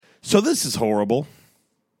So this is horrible.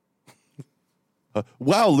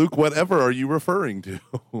 Wow, Luke, whatever are you referring to?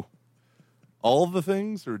 All of the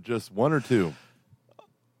things or just one or two?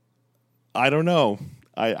 I don't know.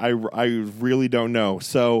 I really don't know.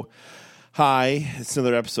 So, hi, it's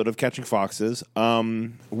another episode of Catching Foxes.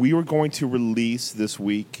 We were going to release this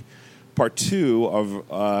week part 2 of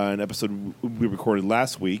an episode we recorded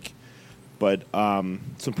last week, but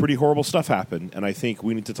some pretty horrible stuff happened, and I think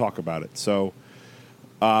we need to talk about it. So,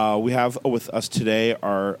 we have with us today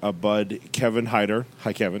our bud Kevin Hyder.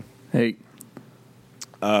 Hi, Kevin. Hey.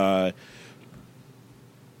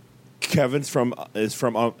 Kevin's from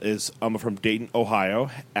Dayton,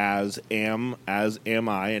 Ohio, as am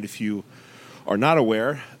I. And if you are not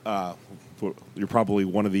aware, you're probably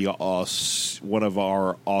one of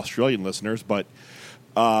our Australian listeners. But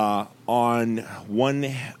on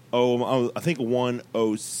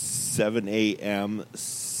 1:07 a.m.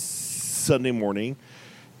 Sunday morning,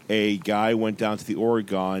 a guy went down to the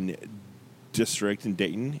Oregon district in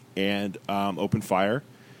Dayton and opened fire.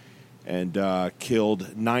 And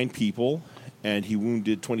killed 9 people, and he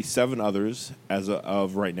wounded 27 others as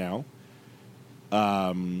of right now.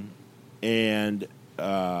 And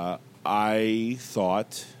I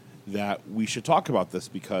thought that we should talk about this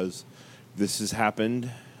because this has happened.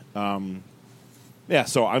 So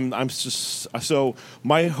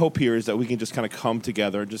my hope here is that we can just kind of come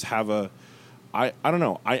together and just have I don't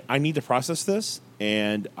know. I need to process this,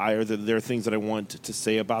 and there are things that I want to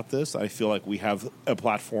say about this. I feel like we have a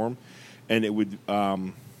platform, and it would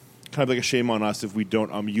kind of like a shame on us if we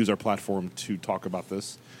don't use our platform to talk about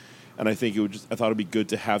this. And I think I thought it'd be good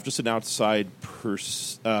to have just an outside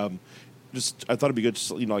person. I thought it'd be good,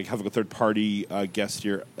 to, like having a third party guest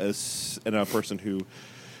here and a person who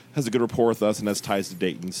has a good rapport with us and has ties to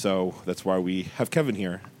Dayton. So that's why we have Kevin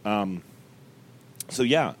here. I'm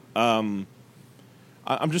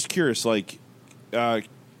just curious, like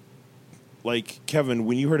Kevin,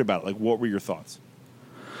 when you heard about it, what were your thoughts?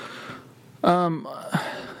 So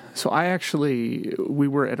we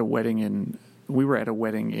were at a wedding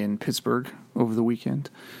in Pittsburgh over the weekend,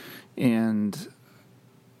 and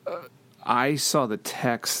I saw the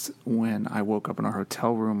text when I woke up in our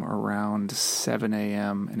hotel room around 7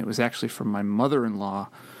 a.m., and it was actually from my mother-in-law,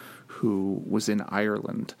 who was in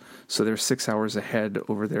Ireland. So they're 6 hours ahead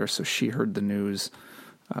over there, so she heard the news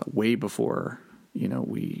way before,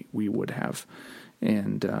 we would have.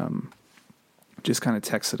 And just kind of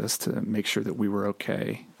texted us to make sure that we were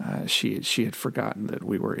okay. She had forgotten that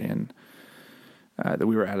we were out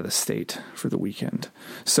of the state for the weekend.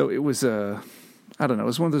 So it was it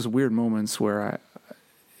was one of those weird moments where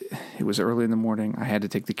it was early in the morning. I had to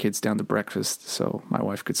take the kids down to breakfast so my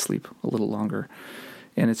wife could sleep a little longer.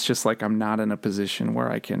 And it's just like I'm not in a position where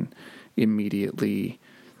I can immediately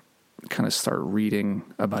kind of start reading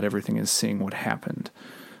about everything and seeing what happened.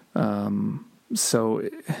 So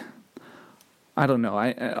I don't know.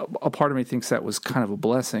 A part of me thinks that was kind of a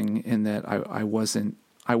blessing in that I wasn't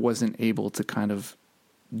able to kind of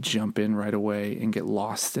jump in right away and get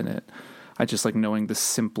lost in it. I just like knowing the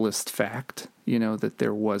simplest fact, that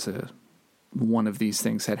there was one of these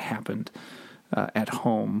things had happened at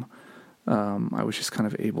home. I was just kind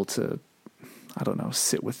of able to,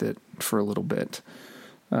 sit with it for a little bit.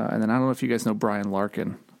 And then I don't know if you guys know Brian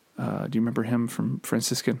Larkin. Do you remember him from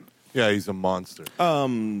Franciscan? Yeah, he's a monster.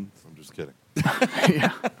 I'm just kidding.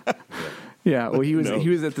 Yeah. Yeah, well, he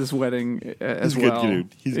was at this wedding as well.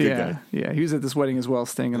 He's a good guy. Yeah, he was at this wedding as well,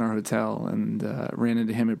 staying in our hotel, and ran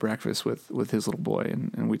into him at breakfast with his little boy,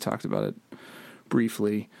 and we talked about it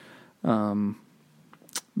briefly. But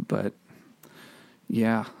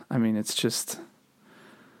yeah, I mean, it's just,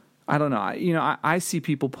 I don't know. I see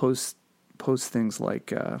people post things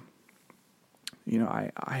like, I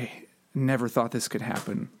never thought this could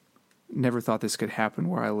happen. Never thought this could happen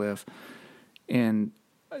where I live. And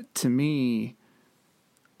to me,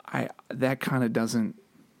 that kind of doesn't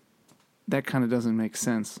make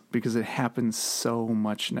sense because it happens so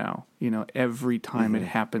much now. Every time it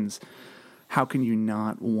happens, how can you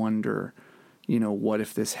not wonder, what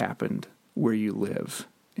if this happened where you live?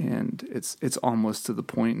 And it's almost to the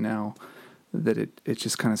point now that it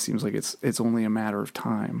just kind of seems like it's only a matter of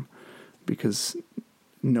time because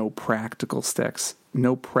no practical steps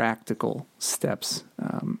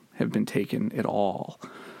have been taken at all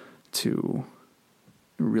to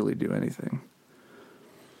really do anything.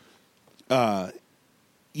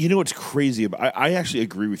 What's crazy about? I actually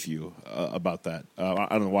agree with you about that. I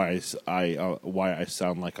don't know why I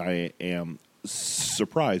sound like I am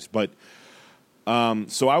surprised, but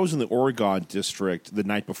so I was in the Oregon district the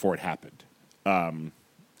night before it happened, and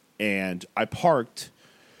I parked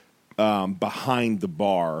behind the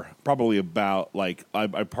bar, probably about like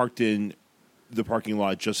I parked in the parking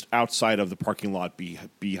lot just outside of the parking lot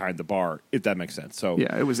behind the bar, if that makes sense. So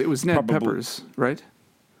Yeah, it was Ned Peppers, right?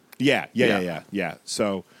 Yeah.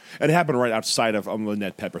 So and it happened right outside of the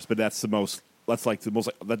Ned Peppers, but that's the most. That's like the most.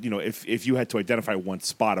 If you had to identify one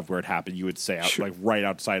spot of where it happened, you would say Sure. like right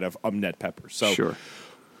outside of Ned Peppers. So Sure.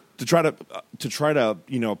 to try to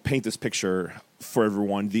paint this picture for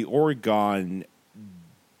everyone, the Oregon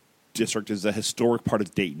district is a historic part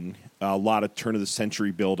of Dayton. A lot of turn of the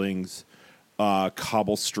century buildings,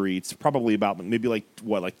 cobble streets, probably about maybe like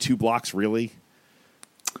 2 blocks really.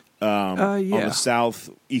 Yeah. On the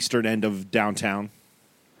southeastern end of downtown.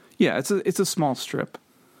 Yeah, it's a small strip.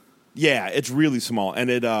 Yeah, it's really small, and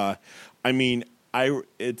it's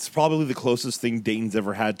probably the closest thing Dayton's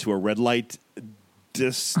ever had to a red light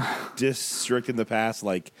district in the past.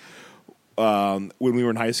 Like when we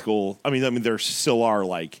were in high school, I mean, there still are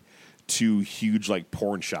like 2 huge like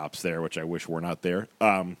porn shops there, which I wish were not there.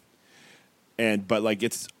 But like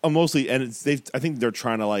it's mostly, and I think they're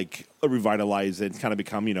trying to like revitalize it and kind of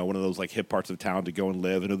become one of those like hip parts of town to go and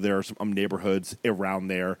live. And there are some neighborhoods around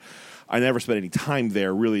there. I never spent any time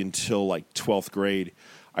there really until like 12th grade.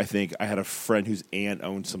 I think I had a friend whose aunt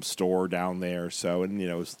owned some store down there. So and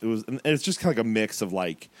it's just kind of like a mix of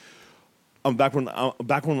like back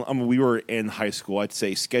when we were in high school, I'd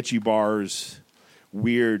say sketchy bars,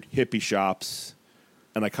 weird hippie shops,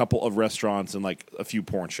 and a couple of restaurants and like a few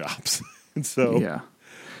porn shops. And so, Yeah.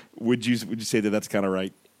 would you say that that's kind of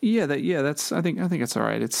right? Yeah, that's I think that's all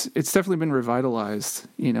right. It's definitely been revitalized,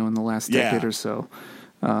 in the last decade or so.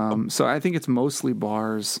 So I think it's mostly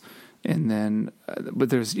bars, and then but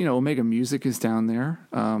there's Omega Music is down there.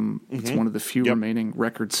 It's one of the few remaining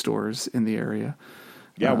record stores in the area.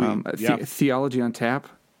 Yeah, Theology on Tap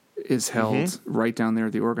is held right down there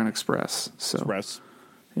at the Oregon Express. So Express.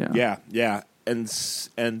 yeah, and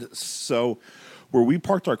so where we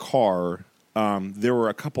parked our car, there were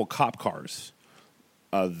a couple cop cars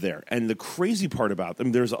there, and the crazy part about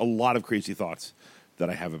them, there's a lot of crazy thoughts that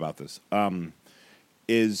I have about this.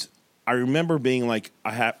 Is I remember being like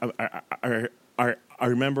I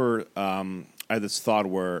remember I had this thought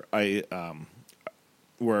where I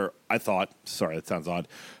thought, sorry, that sounds odd.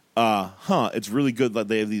 It's really good that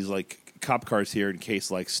they have these like cop cars here in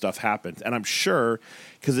case like stuff happens. And I'm sure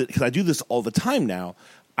because I do this all the time now.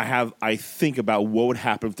 I think about what would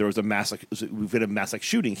happen if there was we've had a mass like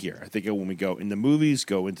shooting here. I think when we go in the movies,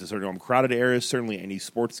 go into certain crowded areas, certainly any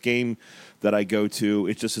sports game that I go to,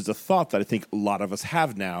 it just is a thought that I think a lot of us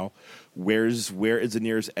have now. Where is the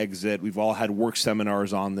nearest exit? We've all had work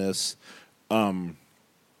seminars on this, and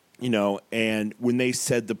when they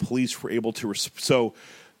said the police were able to,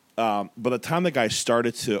 by the time the guy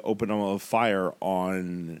started to open a fire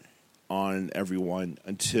on everyone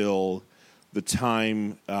until the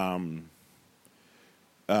time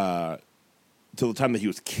till the time that he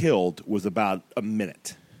was killed was about a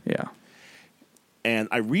minute. Yeah. And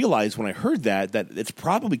I realized when I heard that it's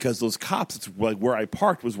probably because those cops, it's like where I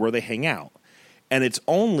parked was where they hang out. And it's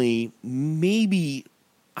only maybe,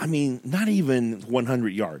 not even 100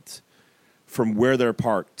 yards from where they're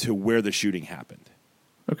parked to where the shooting happened.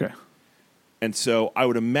 Okay. And so I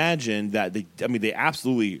would imagine that they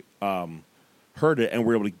absolutely heard it and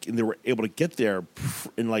they were able to get there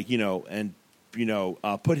and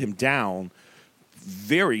put him down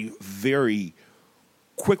very, very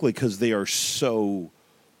quickly because they are so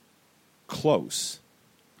close.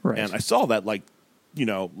 Right. And I saw that not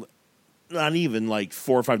even like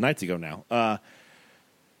 4 or 5 nights ago now.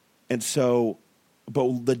 And so,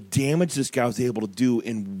 but the damage this guy was able to do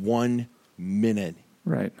in 1 minute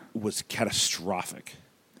was catastrophic.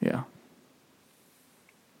 Yeah.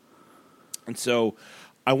 And so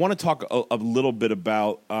I want to talk a little bit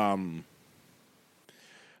about, I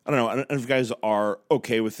don't know if you guys are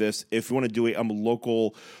okay with this. If you want to do a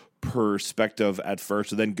local perspective at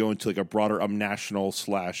first and then go into like a broader national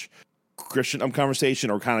 / Christian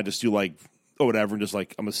conversation, or kind of just do like, whatever, and just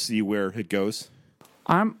like, I'm going to see where it goes.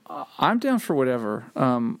 I'm down for whatever.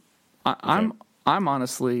 I'm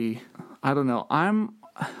honestly, I don't know. I'm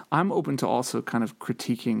open to also kind of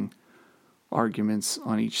critiquing arguments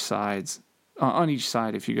on each side,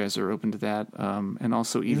 if you guys are open to that. And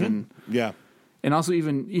also even, and also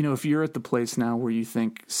even, if you're at the place now where you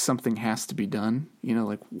think something has to be done,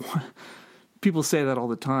 people say that all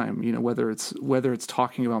the time, whether it's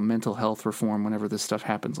talking about mental health reform, whenever this stuff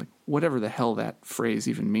happens, like whatever the hell that phrase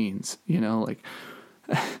even means,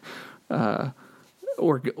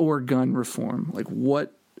 or gun reform, like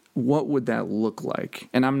what would that look like?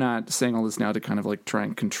 And I'm not saying all this now to kind of like try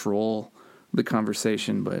and control the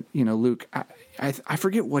conversation. But Luke, I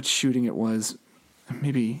forget what shooting it was,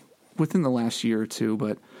 maybe within the last year or two,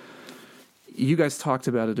 but you guys talked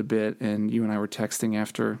about it a bit, and you and I were texting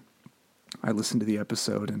after I listened to the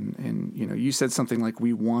episode, and you said something like,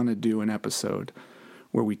 we want to do an episode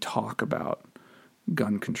where we talk about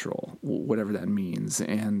gun control, whatever that means.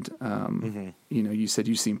 And, you said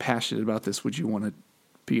you seem passionate about this. Would you want to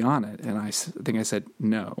be on it? And I think I said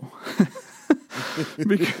no.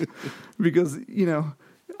 because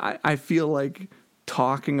I feel like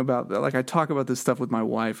talking about that, like I talk about this stuff with my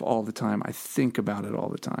wife all the time. I think about it all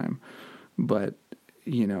the time. But,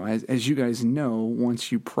 as you guys know,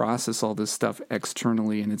 once you process all this stuff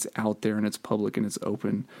externally and it's out there and it's public and it's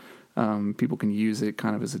open, people can use it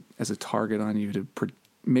kind of as a target on you to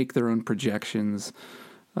make their own projections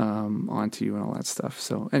onto you and all that stuff.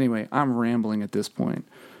 So anyway, I'm rambling at this point.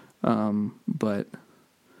 But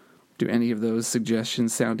do any of those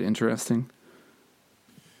suggestions sound interesting?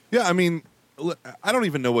 Yeah, I mean, I don't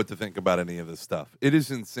even know what to think about any of this stuff. It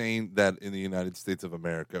is insane that in the United States of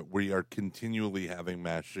America, we are continually having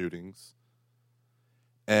mass shootings.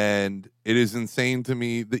 And it is insane to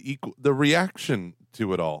me the reaction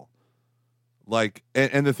to it all. Like,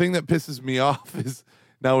 and the thing that pisses me off is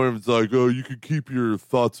now everyone's like, oh, you can keep your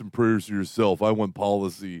thoughts and prayers to yourself. I want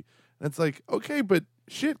policy. And it's like, okay, but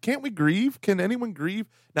shit, can't we grieve? Can anyone grieve?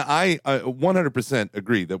 Now, I 100%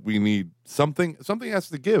 agree that we need something has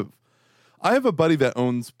to give. I have a buddy that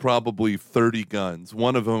owns probably 30 guns.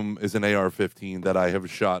 One of them is an AR-15 that I have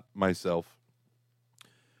shot myself.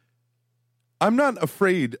 I'm not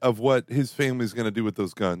afraid of what his family is going to do with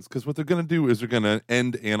those guns, because what they're going to do is they're going to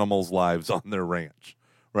end animals' lives on their ranch,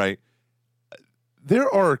 right? There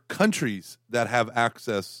are countries that have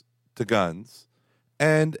access to guns,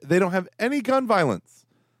 and they don't have any gun violence.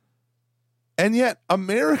 And yet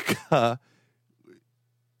America,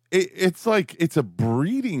 it's like it's a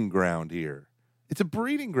breeding ground here. It's a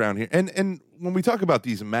breeding ground here. And when we talk about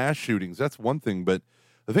these mass shootings, that's one thing. But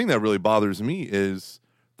the thing that really bothers me is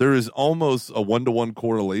there is almost a 1-to-1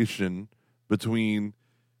 correlation between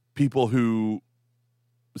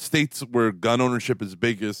states where gun ownership is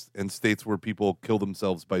biggest and states where people kill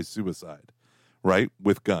themselves by suicide, right?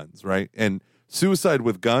 With guns, right? And suicide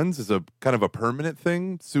with guns is a kind of a permanent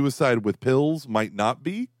thing. Suicide with pills might not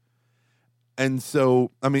be. And so,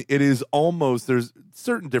 I mean, it is almost, there's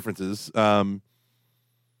certain differences. In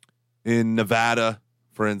Nevada,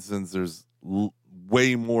 for instance, there's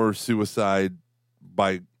way more suicide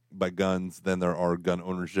by guns than there are gun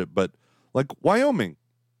ownership. But like Wyoming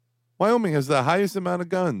has the highest amount of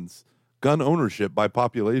gun ownership by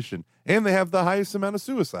population, and they have the highest amount of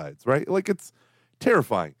suicides, right? Like, it's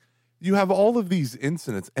terrifying. You have all of these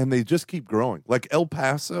incidents, and they just keep growing. Like El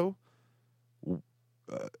Paso,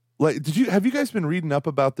 have you guys been reading up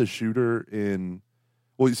about the shooter in?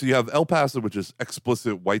 Well, so you have El Paso, which is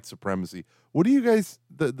explicit white supremacy. What do you guys,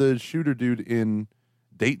 the shooter dude in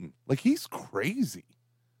Dayton? Like, he's crazy.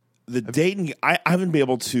 Dayton, I haven't been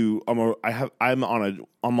able to. I'm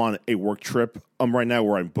on a work trip right now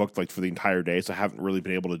where I'm booked like for the entire day, so I haven't really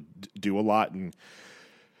been able to do a lot, and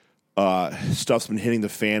stuff's been hitting the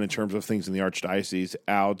fan in terms of things in the Archdiocese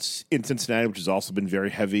out in Cincinnati, which has also been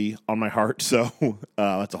very heavy on my heart. So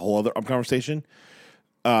that's a whole other conversation.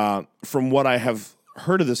 From what I have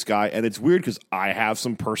heard of this guy, and it's weird because I have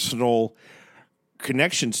some personal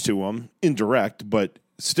connections to him, indirect, but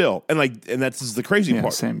still, and that's the crazy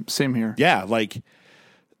part. Same here. Yeah, like,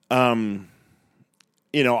 I've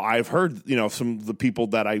heard, some of the people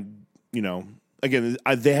that again,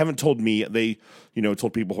 they haven't told me. They,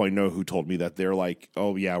 told people who I know who told me that they're like,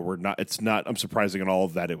 oh yeah, it's not. I'm surprising at all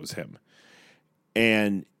of that it was him,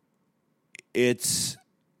 and it's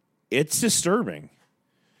disturbing.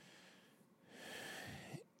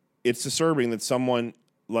 It's disturbing that someone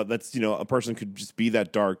that's a person could just be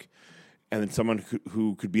that dark. And then someone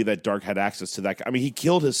who could be that dark had access to that. I mean, he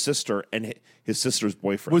killed his sister and his sister's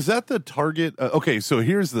boyfriend. Was that the target? Okay, so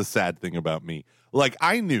here's the sad thing about me. Like,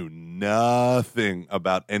 I knew nothing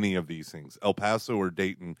about any of these things, El Paso or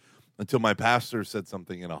Dayton, until my pastor said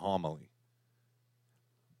something in a homily.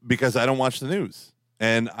 Because I don't watch the news.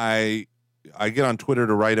 And I get on Twitter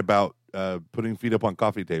to write about putting feet up on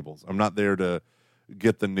coffee tables. I'm not there to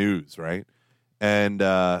get the news, right? And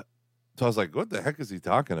so I was like, what the heck is he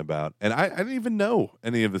talking about? And I didn't even know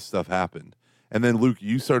any of this stuff happened. And then, Luke,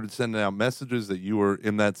 you started sending out messages that you were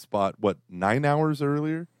in that spot, 9 hours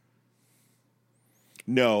earlier?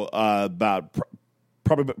 No, about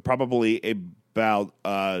probably about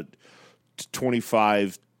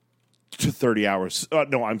 25 to 30 hours.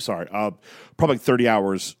 No, I'm sorry. Probably 30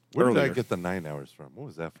 hours Where earlier. did I get the 9 hours from? What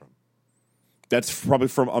was that from? That's probably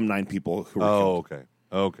from 9 people who were killed.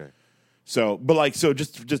 Okay. So, but like, so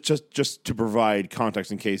just to provide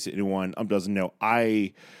context in case anyone doesn't know,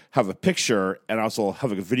 I have a picture and I also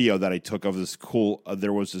have a video that I took of this cool.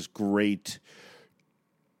 There was this great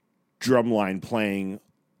drum line playing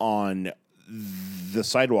on the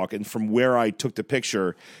sidewalk, and from where I took the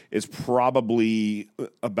picture is probably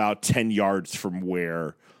about 10 yards from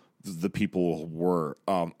where the people were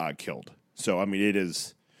killed. So, I mean, it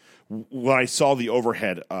is. When I saw the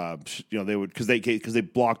overhead, they would because they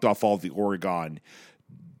blocked off all the Oregon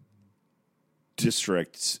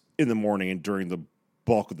districts in the morning and during the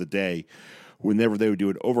bulk of the day. Whenever they would do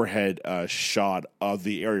an overhead shot of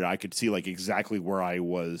the area, I could see like exactly where I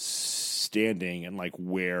was standing and like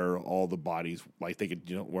where all the bodies, like they could,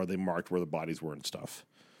 where they marked where the bodies were and stuff.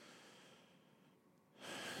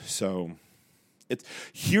 So.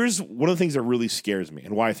 Here's one of the things that really scares me,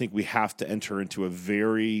 and why I think we have to enter into a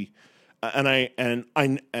very, and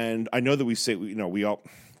I know that we say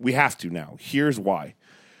we have to now. Here's why.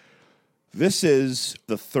 This is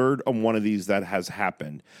the third one of these that has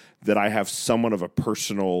happened that I have somewhat of a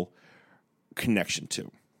personal connection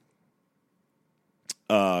to.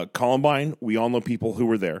 Columbine, we all know people who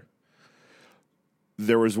were there.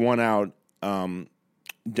 There was one out.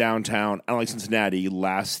 Downtown, like Cincinnati,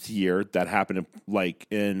 last year that happened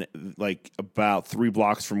in about 3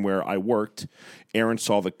 blocks from where I worked. Aaron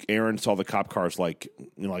saw the cop cars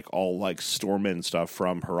all storm in and stuff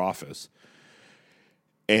from her office,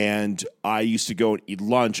 and I used to go and eat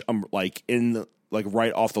lunch. I'm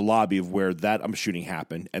right off the lobby of where that shooting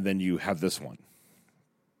happened, and then you have this one.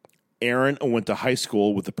 Aaron went to high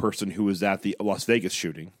school with the person who was at the Las Vegas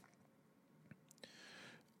shooting.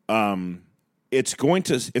 It's going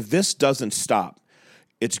to, if this doesn't stop,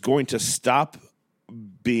 it's going to stop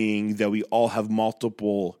being that we all have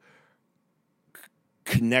multiple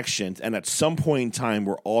connections, and at some point in time,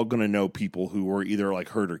 we're all going to know people who were either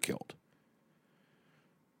hurt or killed.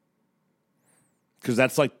 Because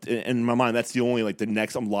that's in my mind, that's the only the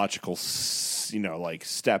next logical,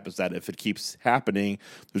 step is that if it keeps happening,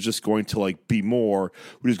 there's just going to be more,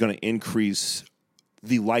 which is going to increase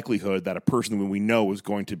the likelihood that a person that we know is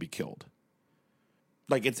going to be killed.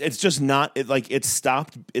 It's just not it's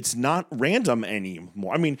stopped. It's not random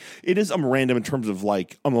anymore. I mean, it is random in terms of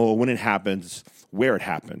when it happens, where it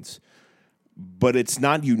happens, but it's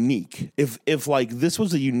not unique. If this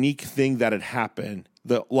was a unique thing that had happened,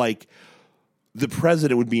 the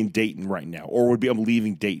president would be in Dayton right now, or would be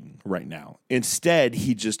leaving Dayton right now. Instead,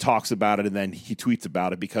 he just talks about it and then he tweets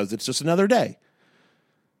about it because it's just another day.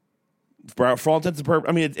 For all intents and purposes,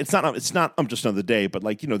 I mean, it's not just another day, but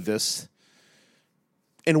this.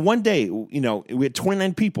 In one day, we had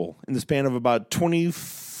 29 people in the span of about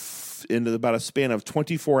a span of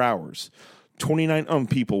 24 hours. 29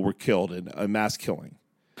 people were killed in a mass killing.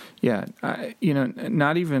 Yeah,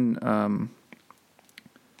 not even.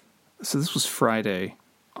 So this was Friday.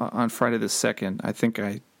 On Friday the 2nd, I think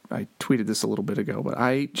I tweeted this a little bit ago, but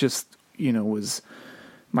I just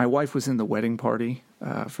my wife was in the wedding party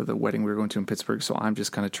for the wedding we were going to in Pittsburgh, so I'm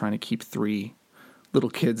just kind of trying to keep 3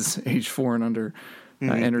 little kids, age 4 and under.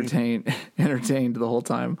 Entertained the whole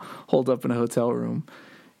time, holed up in a hotel room.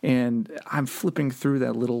 And I'm flipping through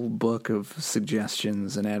that little book of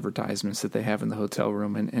suggestions and advertisements that they have in the hotel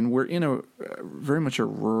room. And we're in a very much a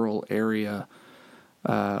rural area,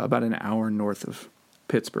 about an hour north of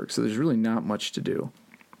Pittsburgh. So there's really not much to do.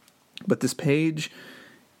 But this page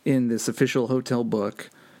in this official hotel book,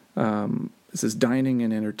 it says dining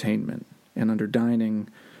and entertainment. And under dining,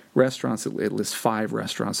 restaurants, it lists 5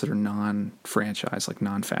 restaurants that are non-franchise,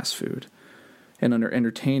 non-fast food. And under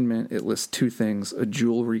entertainment, it lists 2 things, a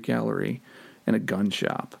jewelry gallery and a gun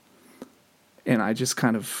shop. And I just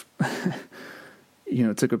kind of,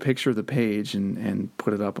 took a picture of the page and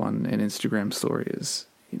put it up on an Instagram story as,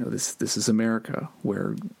 this is America,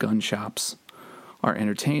 where gun shops are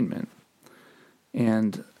entertainment.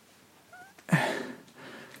 And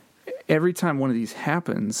every time one of these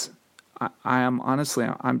happens, I am honestly,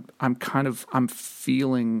 I'm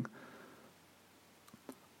feeling,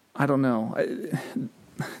 I don't know.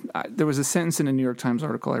 There was a sentence in a New York Times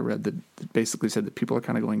article I read that basically said that people are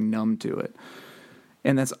kind of going numb to it.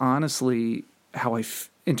 And that's honestly how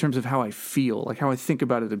in terms of how I feel, how I think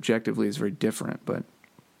about it objectively is very different. But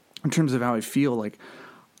in terms of how I feel,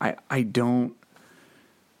 I don't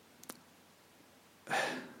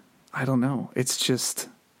know. It's just...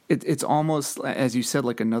 It's almost, as you said,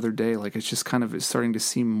 another day. It's just kind of starting to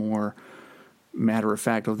seem more matter of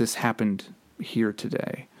fact. Oh, this happened here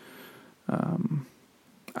today.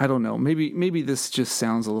 I don't know. Maybe this just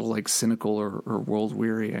sounds a little like cynical or world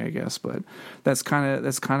weary, I guess, but that's kind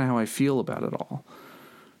of how I feel about it all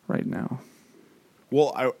right now.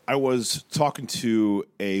 Well, I was talking to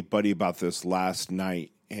a buddy about this last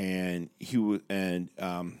night, and he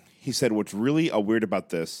said what's really weird about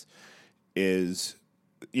this is,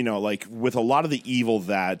 like with a lot of the evil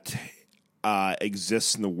that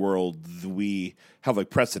exists in the world, we have like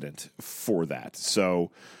precedent for that.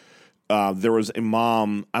 So there was a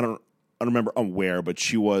mom, I don't remember where, but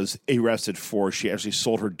she was arrested she actually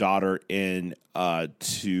sold her daughter in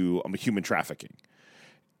to human trafficking,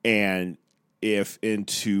 and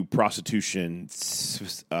into prostitution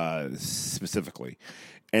specifically.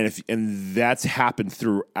 And that's happened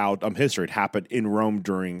throughout history. It happened in Rome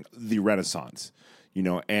during the Renaissance,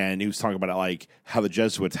 and he was talking about it, like how the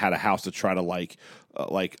Jesuits had a house to try to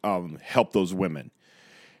help those women.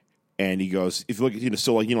 And he goes, if you look at,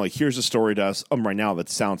 so here's a story to us right now that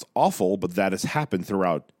sounds awful, but that has happened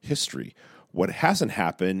throughout history. What hasn't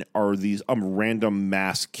happened are these random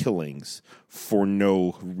mass killings for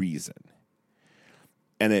no reason.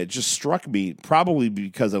 And it just struck me, probably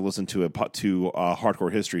because I listened to a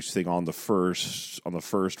hardcore history thing on the first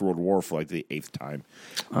World War for like the 8th time,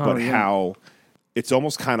 how it's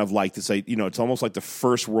almost kind of like this, it's almost like the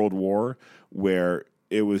First World War, where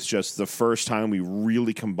it was just the first time we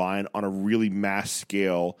really combined on a really mass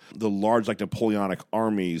scale the large like Napoleonic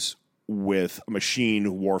armies with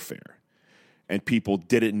machine warfare, and people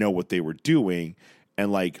didn't know what they were doing. And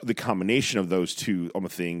like the combination of those two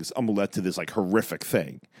things led to this like horrific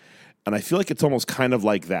thing. And I feel like it's almost kind of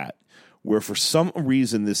like that, where for some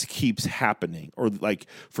reason this keeps happening, or like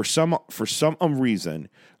for some reason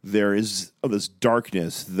there is this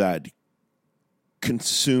darkness that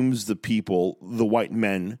consumes the people, the white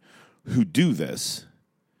men who do this.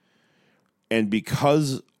 And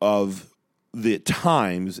because of the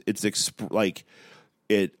times, it's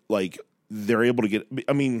they're able to get.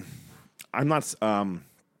 I mean, I'm not. I'm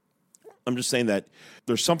just saying that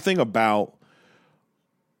there's something about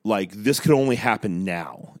like this could only happen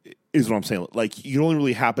now. Is what I'm saying. Like you can only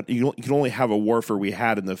really happen. You can only have a warfare we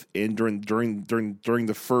had during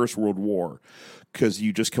the First World War, because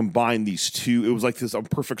you just combine these two. It was like this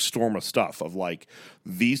perfect storm of stuff of like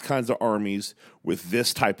these kinds of armies with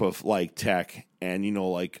this type of like tech, and no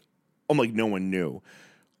one knew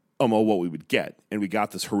what we would get, and we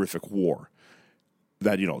got this horrific war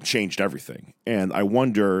that changed everything. And I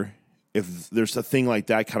wonder if there's a thing like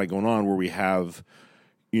that kind of going on where we have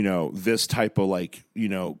this type of like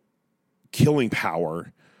killing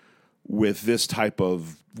power with this type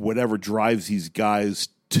of whatever drives these guys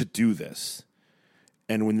to do this.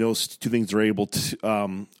 And when those two things are able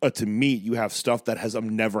to meet, you have stuff that has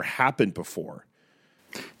never happened before.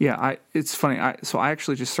 Yeah, it's funny. I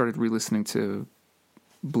actually just started re-listening to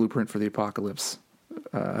Blueprint for the Apocalypse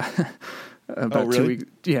about 2 weeks.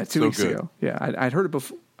 Yeah, 2 weeks ago. Yeah, I'd heard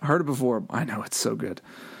it before. I know it's so good.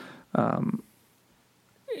 And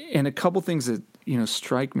a couple things that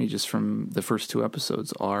strike me just from the first 2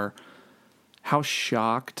 episodes are how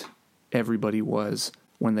shocked everybody was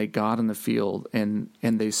when they got in the field and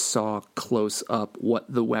they saw close up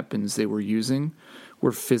what the weapons they were using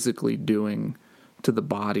were physically doing to the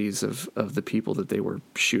bodies of the people that they were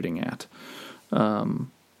shooting at.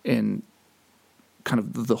 And kind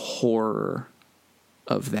of the horror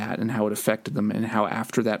of that and how it affected them, and how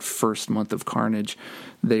after that first month of carnage,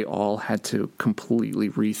 they all had to completely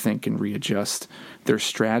rethink and readjust their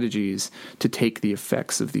strategies to take the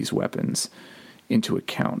effects of these weapons into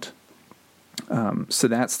account. So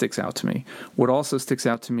that sticks out to me. What also sticks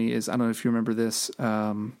out to me is, I don't know if you remember this,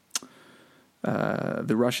 the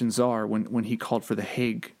Russian Tsar, when he called for the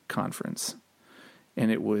Hague Conference,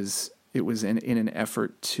 and it was in an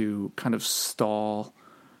effort to kind of stall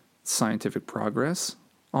scientific progress,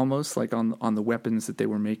 almost like on the weapons that they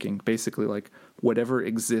were making. Basically, like whatever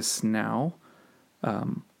exists now,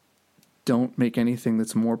 don't make anything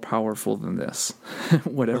that's more powerful than this.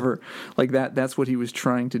 Whatever, like that. That's what he was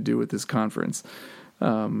trying to do with this conference.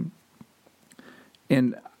 And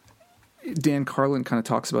Dan Carlin kind of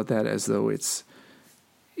talks about that as though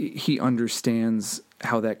he understands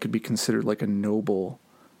how that could be considered like a noble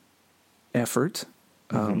effort,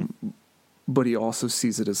 but he also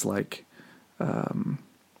sees it as like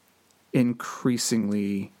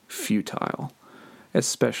increasingly futile,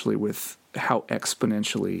 especially with how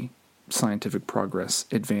exponentially scientific progress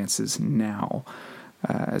advances now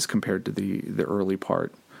as compared to the early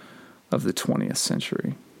part of the 20th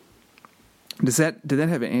century. Did that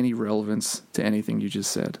have any relevance to anything you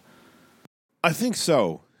just said? I think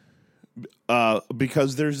so,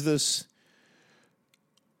 because there's this.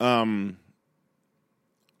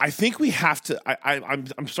 I think we have to.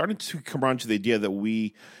 I'm starting to come around to the idea that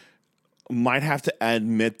we might have to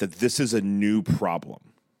admit that this is a new problem.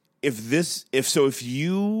 If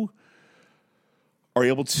you are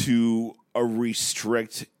able to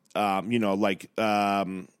restrict,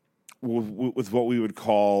 with what we would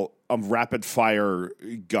call rapid fire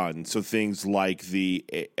guns, so things like the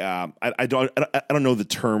I don't know the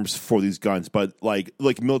terms for these guns, but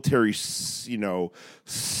like military style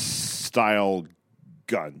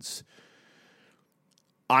guns.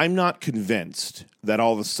 I'm not convinced that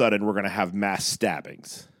all of a sudden we're going to have mass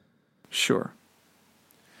stabbings. Sure.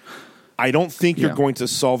 I don't think you're going to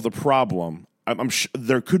solve the problem. I'm sure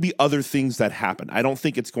there could be other things that happen. I don't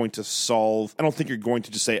think it's going to solve. I don't think you're going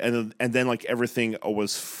to just say and then like everything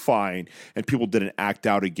was fine and people didn't act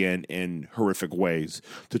out again in horrific ways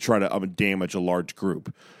to try to damage a large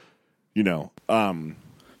group.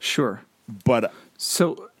 Sure. But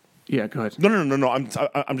so yeah, go ahead. No.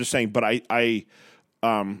 I'm just saying. But I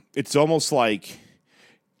it's almost like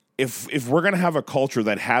if we're going to have a culture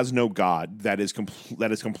that has no God, that is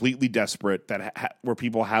completely desperate, where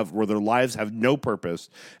people where their lives have no purpose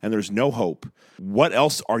and there's no hope, what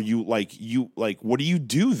else are you like? What do you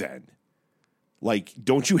do then? Like,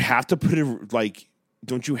 don't you have to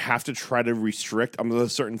don't you have to try to restrict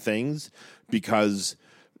certain things because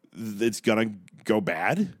it's going to go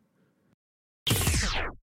bad?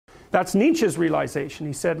 That's Nietzsche's realization.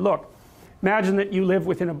 He said, look, imagine that you live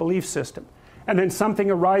within a belief system, and then something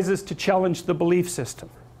arises to challenge the belief system.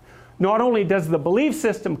 Not only does the belief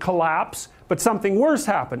system collapse, but something worse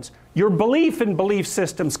happens. Your belief in belief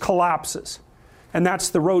systems collapses. And that's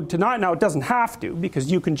the road to not. Now, it doesn't have to, because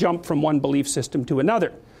you can jump from one belief system to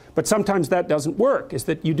another. But sometimes that doesn't work, is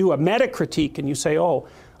that you do a meta-critique and you say, oh,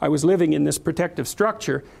 I was living in this protective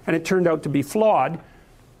structure, and it turned out to be flawed.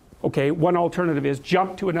 Okay, one alternative is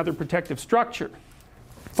jump to another protective structure.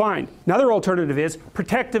 Fine. Another alternative is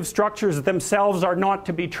protective structures themselves are not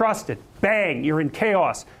to be trusted. Bang, you're in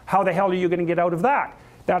chaos. How the hell are you going to get out of that?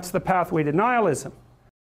 That's the pathway to nihilism.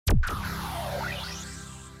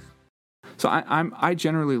 So I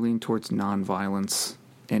generally lean towards nonviolence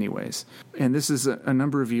anyways. And this is a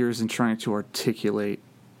number of years in trying to articulate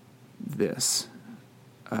this.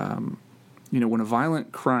 When a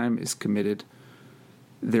violent crime is committed,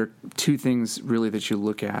 there are two things really that you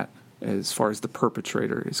look at as far as the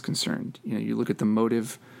perpetrator is concerned. You look at the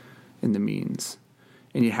motive and the means,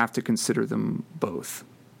 and you have to consider them both.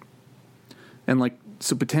 And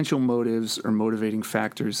so potential motives or motivating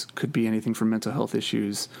factors could be anything from mental health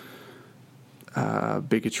issues,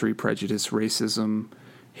 bigotry, prejudice, racism,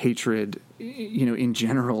 hatred, in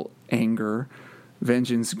general, anger,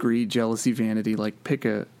 vengeance, greed, jealousy, vanity, pick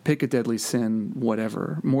a deadly sin,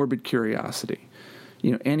 whatever, morbid curiosity.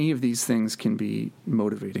 Any of these things can be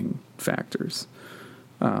motivating factors.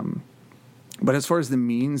 But as far as the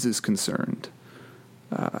means is concerned,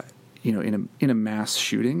 in a mass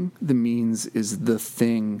shooting, the means is the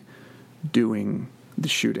thing doing the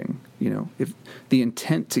shooting. If the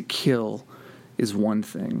intent to kill is one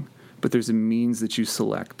thing, but there's a means that you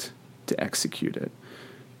select to execute it.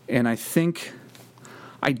 And I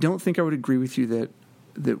don't think I would agree with you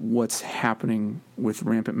that what's happening with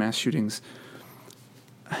rampant mass shootings,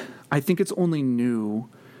 I think it's only new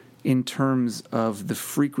in terms of the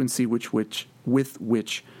frequency with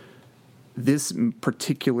which this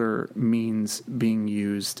particular means being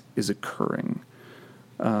used is occurring.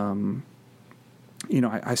 I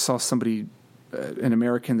saw somebody, an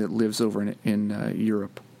American that lives over in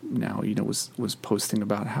Europe now, was posting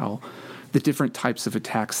about how the different types of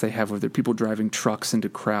attacks they have, where they're people driving trucks into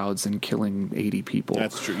crowds and killing 80 people.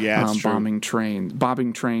 That's true. Yeah, that's true. Bombing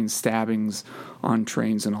trains, stabbings on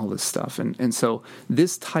trains, and all this stuff. And so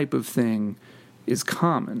this type of thing is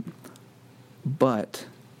common. But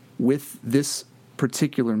with this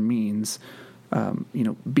particular means,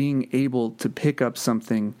 being able to pick up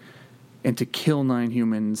something and to kill 9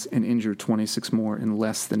 humans and injure 26 more in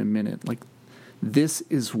less than a minute, this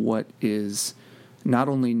is what is not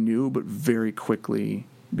only new, but very quickly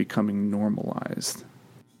becoming normalized.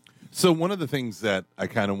 So one of the things that I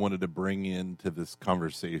kind of wanted to bring into this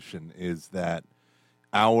conversation is that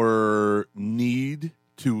our need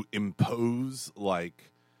to impose,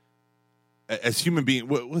 as human beings,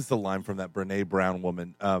 what was the line from that Brene Brown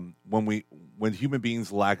woman? When human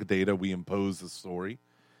beings lack data, we impose a story.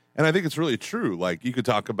 And I think it's really true. You could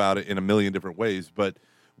talk about it in a million different ways, but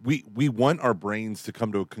we want our brains to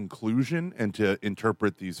come to a conclusion and to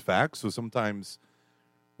interpret these facts. So sometimes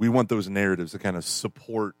we want those narratives to kind of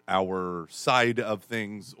support our side of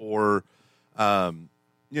things, or,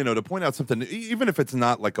 to point out something, even if it's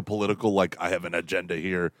not a political, I have an agenda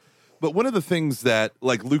here, But one of the things that,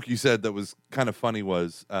 like Luke, you said that was kind of funny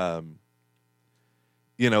was,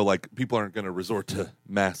 like people aren't going to resort to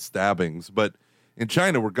mass stabbings. But in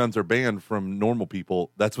China, where guns are banned from normal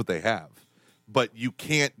people, that's what they have. But you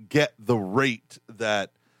can't get the rate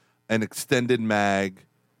that an extended mag,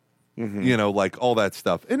 like all that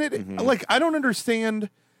stuff. And like, I don't understand,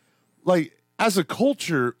 like, as a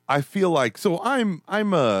culture, I feel like, so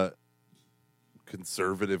I'm a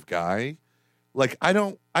conservative guy. Like, I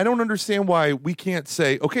don't understand why we can't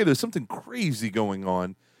say, okay, there's something crazy going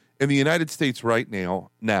on in the United States right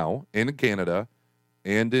now, and in Canada,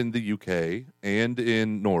 and in the UK, and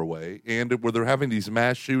in Norway, and where they're having these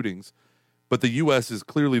mass shootings, but the U.S. is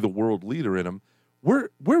clearly the world leader in them.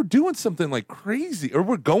 We're doing something like crazy, or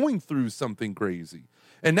we're going through something crazy.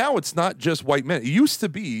 And now it's not just white men. It used to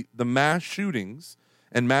be the mass shootings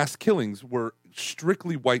and mass killings were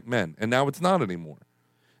strictly white men, and now it's not anymore.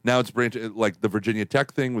 Now it's like the Virginia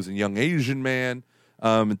Tech thing was a young Asian man.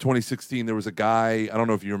 In 2016, there was a guy, I don't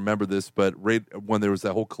know if you remember this, but right when there was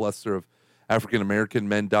that whole cluster of African-American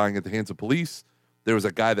men dying at the hands of police, there was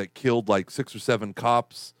a guy that killed like 6 or 7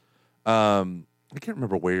 cops. I can't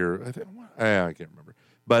remember where. I can't remember.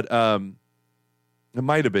 But it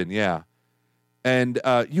might have been, yeah. And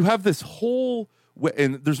you have this whole,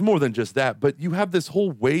 and there's more than just that, but you have this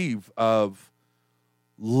whole wave of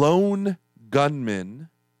lone gunmen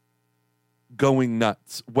going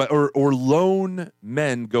nuts, or lone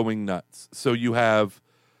men going nuts. So you have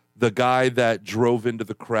the guy that drove into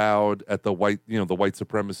the crowd at the white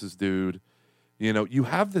supremacist dude. You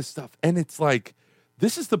have this stuff, and it's like,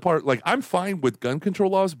 this is the part, like, I'm fine with gun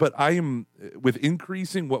control laws, but I am with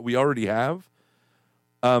increasing what we already have,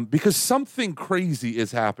 because something crazy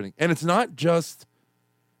is happening. And it's not just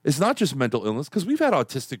mental illness, because we've had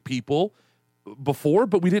autistic people before,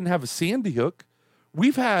 but we didn't have a Sandy Hook.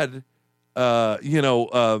 We've had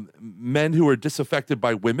men who are disaffected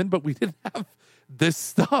by women, but we didn't have this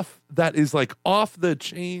stuff that is like off the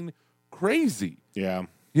chain crazy. Yeah.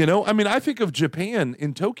 I mean, I think of Japan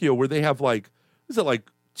in Tokyo, where they have like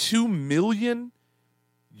 2 million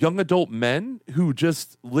young adult men who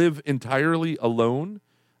just live entirely alone.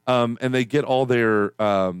 And they get all their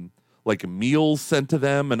like meals sent to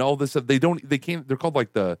them and all this stuff. They're called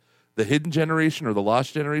like the hidden generation or the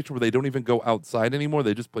lost generation, where they don't even go outside anymore.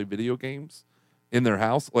 They just play video games in their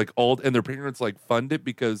house, and their parents like fund it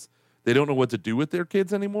because they don't know what to do with their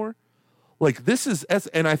kids anymore. Like, this is,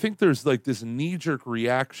 and I think there's like this knee-jerk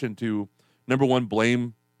reaction to, number one,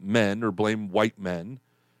 blame men or blame white men,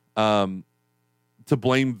 to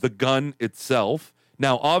blame the gun itself.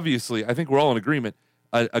 Now, obviously, I think we're all in agreement.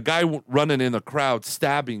 A guy running in a crowd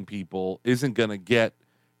stabbing people isn't going to get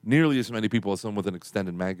nearly as many people as someone with an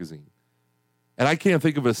extended magazine. And I can't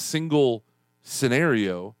think of a single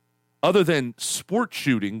scenario other than sport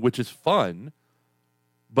shooting, which is fun.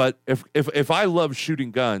 But if I love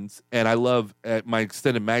shooting guns and I love my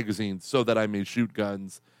extended magazine so that I may shoot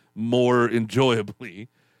guns more enjoyably,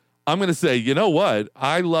 I'm going to say, you know what?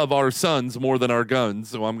 I love our sons more than our guns,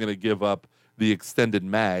 so I'm going to give up the extended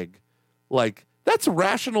mag. Like, that's a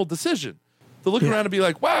rational decision. To look around and be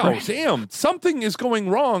like, wow, damn, something is going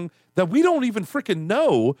wrong that we don't even freaking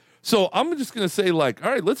know. So I'm just going to say, like,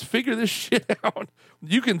 all right, let's figure this shit out.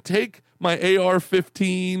 You can take my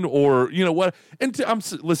AR-15 or, what. And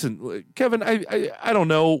listen, Kevin, I don't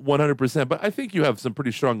know 100%, but I think you have some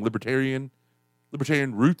pretty strong libertarian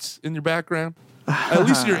roots in your background. At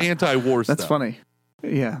least you're anti-war stuff. That's funny.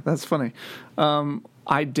 Yeah, that's funny.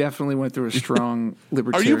 I definitely went through a strong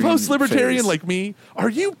libertarian. Are you post-libertarian phase. like me? Are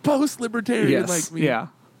you post-libertarian like me? Yeah.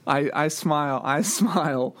 I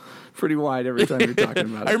smile pretty wide every time you're talking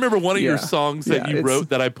about it. I remember one of your songs that you wrote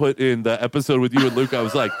that I put in the episode with you and Luke. I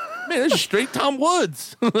was like, man, this is straight Tom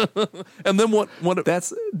Woods. And then what?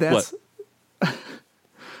 That's what?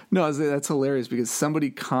 No, that's hilarious because somebody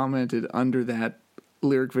commented under that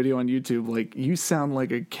lyric video on YouTube, like, you sound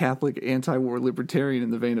like a Catholic anti-war libertarian in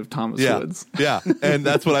the vein of Thomas Woods. Yeah, and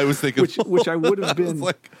that's what I was thinking. which I would have been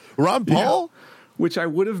like Ron Paul, which I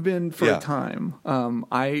would have been for a time.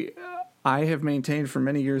 I have maintained for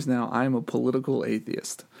many years now I'm a political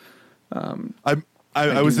atheist. I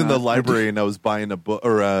was in the library and I was buying a book,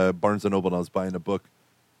 or Barnes and Noble, and I was buying a book,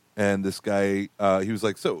 and this guy he was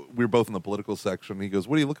like, so we were both in the political section. He goes,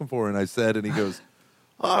 "What are you looking for?" And I said, and he goes,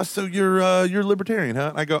 so you're libertarian, huh?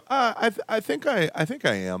 And I go, I think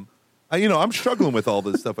I am. I'm struggling with all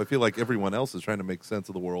this stuff. I feel like everyone else is trying to make sense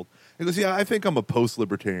of the world. He goes, yeah, I think I'm a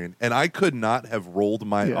post-libertarian. And I could not have rolled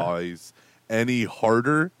my eyes any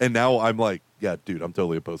harder. And now I'm like, yeah, dude, I'm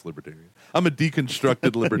totally a post-libertarian. I'm a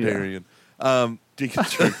deconstructed libertarian.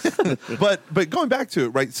 Deconstructed. But going back to it,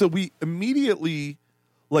 right? So we immediately,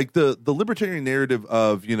 like the libertarian narrative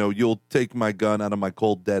of, you'll take my gun out of my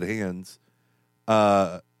cold dead hands.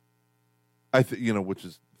 Which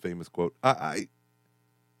is a famous quote. I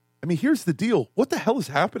mean, here's the deal. What the hell is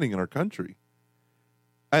happening in our country?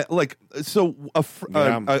 A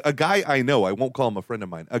guy I know, I won't call him a friend of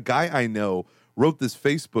mine, a guy I know wrote this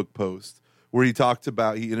Facebook post where he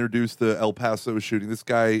introduced the El Paso shooting. This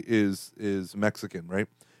guy is Mexican, right?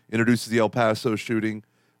 Introduces the El Paso shooting,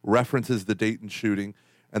 references the Dayton shooting,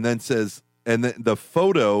 and then says, and then the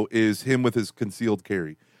photo is him with his concealed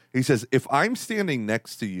carry. He says, if I'm standing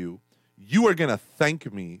next to you, you are going to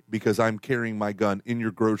thank me because I'm carrying my gun in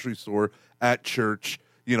your grocery store, at church.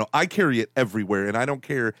 I carry it everywhere, and I don't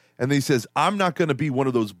care. And then he says, I'm not going to be one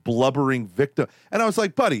of those blubbering victims. And I was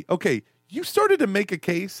like, buddy, okay, you started to make a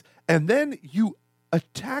case, and then you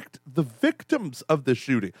attacked the victims of the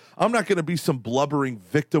shooting. I'm not going to be some blubbering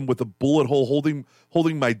victim with a bullet hole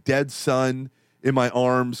holding my dead son in my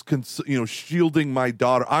arms, shielding my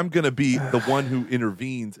daughter. I'm going to be the one who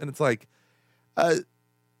intervenes. And it's like,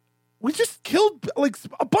 we just killed, like,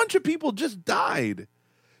 a bunch of people just died.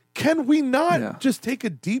 Can we not just take a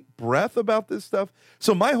deep breath about this stuff?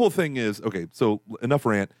 So my whole thing is, okay, so enough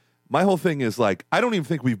rant. My whole thing is, like, I don't even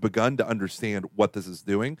think we've begun to understand what this is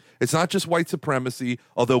doing. It's not just white supremacy,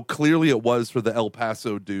 although clearly it was for the El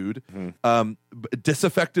Paso dude.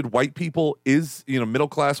 Disaffected white people is,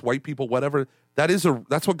 middle-class white people, whatever. That's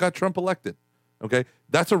what got Trump elected, okay?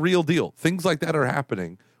 That's a real deal. Things like that are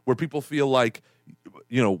happening where people feel like,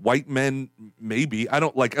 white men, maybe. I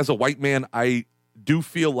don't, like, as a white man, I do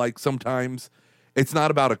feel like sometimes it's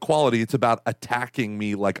not about equality. It's about attacking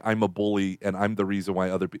me like I'm a bully and I'm the reason why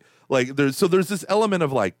other people, like, there's this element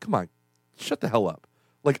of, like, come on, shut the hell up.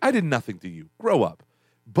 Like, I did nothing to you. Grow up.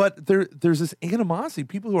 But there's this animosity,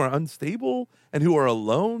 people who are unstable and who are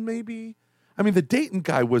alone, maybe. I mean, the Dayton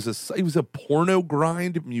guy was a porno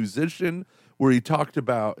grind musician where he talked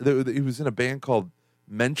about, he was in a band called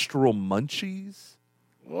Menstrual Munchies.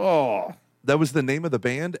 Oh, that was the name of the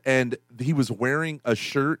band, and he was wearing a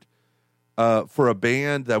shirt for a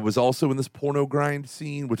band that was also in this porno grind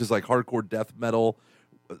scene, which is like hardcore death metal,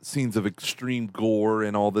 scenes of extreme gore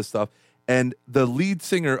and all this stuff. And the lead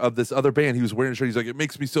singer of this other band, he was wearing a shirt. He's like, it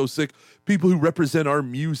makes me so sick. People who represent our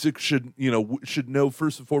music should know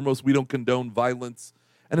first and foremost, we don't condone violence.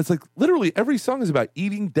 And it's like, literally every song is about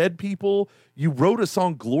eating dead people. You wrote a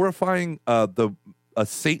song glorifying a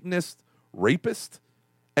Satanist rapist,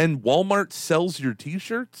 and Walmart sells your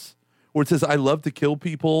T-shirts where it says, I love to kill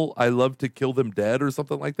people, I love to kill them dead, or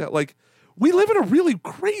something like that. Like, we live in a really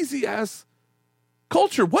crazy-ass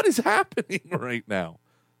culture. What is happening right now?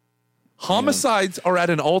 Homicides are at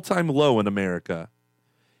an all-time low in America,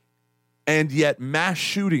 and yet mass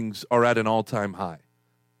shootings are at an all-time high.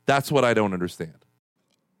 That's what I don't understand.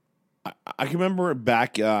 I can remember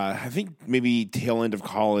back, I think maybe tail end of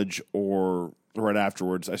college or right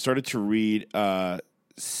afterwards, I started to read the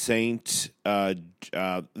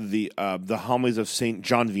homilies of Saint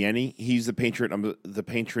John Vianney. He's the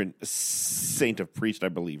patron saint of priests, I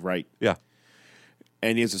believe, right? Yeah.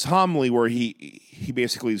 And he has this homily where he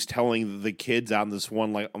basically is telling the kids out in this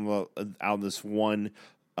one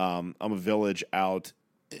village out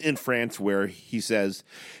in France, where he says,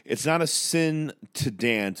 it's not a sin to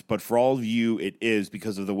dance, but for all of you it is,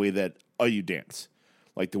 because of the way that you dance.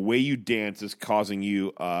 Like, the way you dance is causing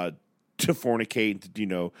you to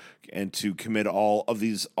fornicate, and to commit all of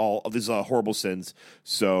these horrible sins.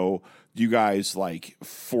 So you guys,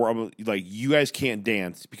 you guys can't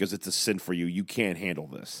dance because it's a sin for you. You can't handle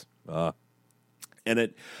this. And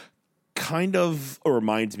it kind of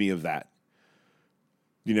reminds me of that.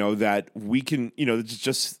 That we can, it's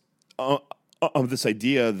just this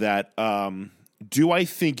idea that, do I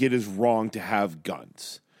think it is wrong to have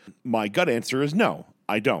guns? My gut answer is no,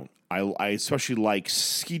 I don't. I especially like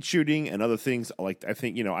skeet shooting and other things. I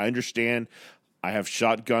understand. I have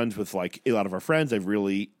shotguns with, like, a lot of our friends. I've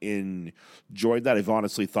really enjoyed that. I've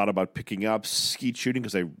honestly thought about picking up skeet shooting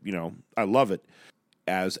because I love it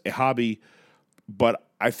as a hobby. But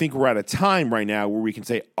I think we're at a time right now where we can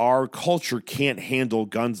say our culture can't handle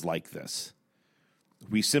guns like this.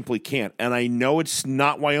 We simply can't. And I know it's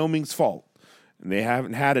not Wyoming's fault, and they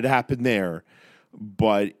haven't had it happen there.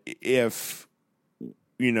 But if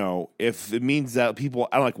it means that people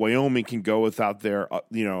out like Wyoming can go without their,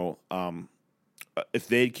 if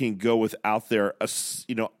they can go without their,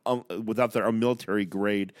 without their military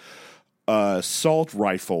grade assault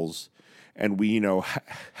rifles, and we,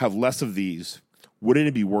 have less of these, wouldn't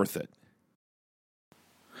it be worth it?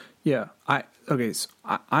 Yeah, so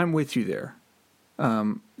I'm with you there.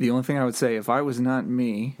 The only thing I would say, if I was not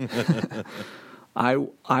me,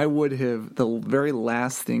 I would have, the very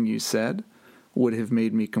last thing you said would have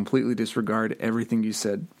made me completely disregard everything you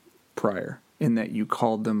said prior, in that you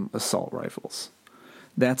called them assault rifles.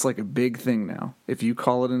 That's like a big thing now. If you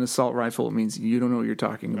call it an assault rifle, it means you don't know what you're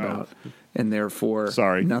talking about, and therefore,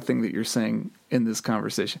 nothing that you're saying in this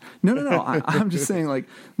conversation. No. I'm just saying, like,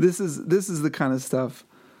 this is the kind of stuff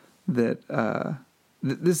that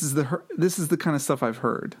this is the kind of stuff I've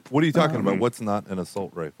heard. What are you talking about? What's not an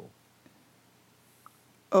assault rifle?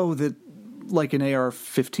 Oh, that like an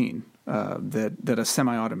AR-15, that a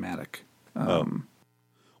semi-automatic.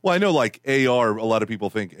 Well, I know like AR, a lot of people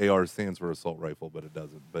think AR stands for assault rifle, but it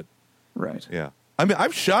doesn't. But right. Yeah. I mean,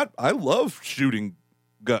 I love shooting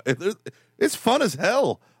gun. It's fun as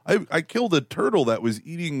hell. I killed a turtle that was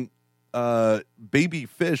eating baby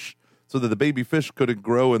fish so that the baby fish couldn't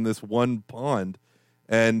grow in this one pond.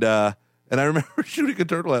 And I remember shooting a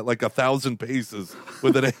turtle at like 1,000 paces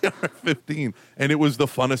with an AR-15, and it was the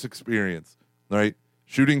funnest experience, right?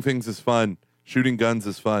 Shooting things is fun. Shooting guns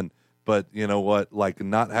is fun. But you know what? Like,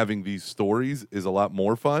 not having these stories is a lot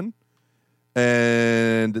more fun.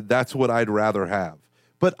 And that's what I'd rather have.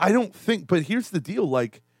 But I don't think, but here's the deal.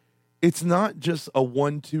 Like, it's not just a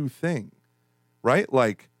 1-2 thing, right?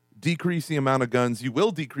 Like, decrease the amount of guns. You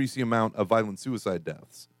will decrease the amount of violent suicide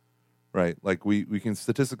deaths, right? Like, we can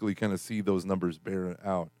statistically kind of see those numbers bear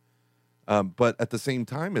out. But at the same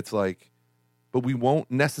time, it's like, but we won't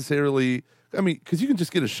necessarily, I mean, because you can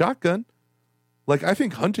just get a shotgun. Like, I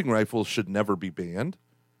think hunting rifles should never be banned.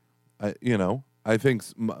 I think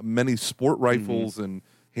many sport rifles and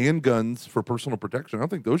handguns for personal protection, I don't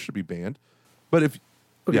think those should be banned. But if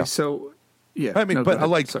I mean, but I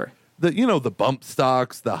like the bump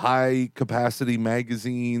stocks, the high capacity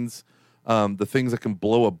magazines, the things that can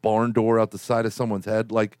blow a barn door out the side of someone's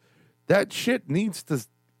head. Like, that shit needs to,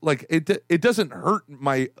 like, it doesn't hurt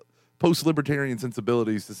my post libertarian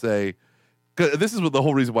sensibilities to say. This is what the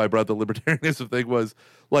whole reason why I brought the libertarianism thing was,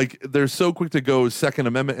 like, they're so quick to go Second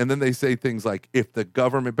Amendment, and then they say things like, if the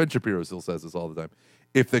government, Ben Shapiro still says this all the time,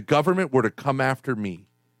 if the government were to come after me,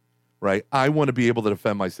 right, I want to be able to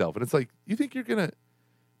defend myself. And it's like, you think you're going to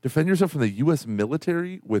defend yourself from the U.S.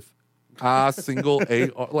 military with single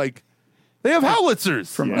AR? Like, they have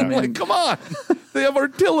howitzers. Like, come on. They have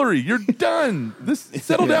artillery. You're done.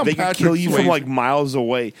 Settle down, They Patrick can kill you Swayze. from like miles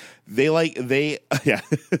away. They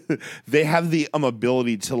they have the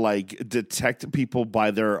ability to like detect people by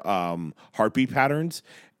their heartbeat patterns,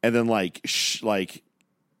 and then like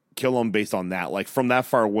kill them based on that. Like, from that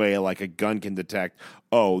far away, like, a gun can detect,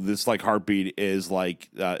 oh, this like heartbeat is like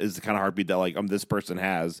is the kind of heartbeat that like this person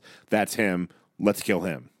has. That's him. Let's kill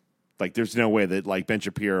him. Like, there's no way that, like, Ben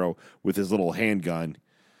Shapiro with his little handgun,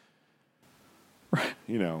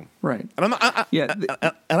 you know. Right. And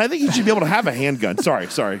and I think he should be able to have a handgun.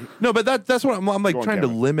 Sorry. No, but that's what I'm like Go on, trying to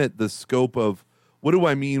Kevin. limit the scope of what do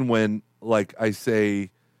I mean when, like, I say,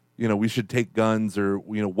 we should take guns, or,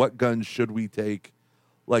 what guns should we take?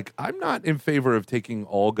 Like, I'm not in favor of taking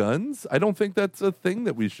all guns. I don't think that's a thing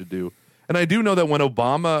that we should do. And I do know that when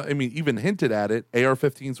Obama, even hinted at it,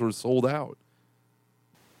 AR-15s were sold out.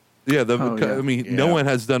 Yeah, no one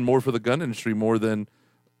has done more for the gun industry more than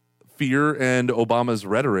fear and Obama's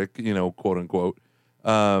rhetoric, quote unquote,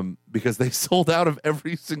 because they sold out of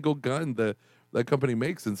every single gun that company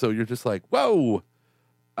makes. And so you're just like, whoa.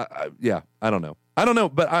 I don't know.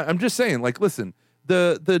 But I'm just saying, like, listen,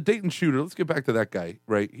 the Dayton shooter, let's get back to that guy,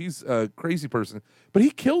 right? He's a crazy person, but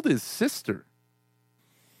he killed his sister.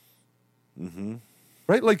 Mm-hmm.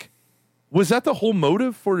 Right? Like, was that the whole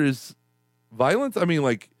motive for his violence? I mean,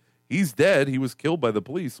 like, he's dead. He was killed by the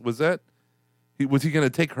police. Was he going to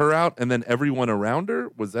take her out and then everyone around her?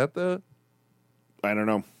 Was that I don't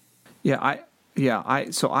know.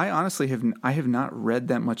 So I honestly have not read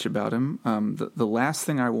that much about him. The last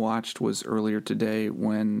thing I watched was earlier today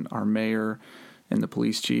when our mayor and the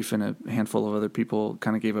police chief and a handful of other people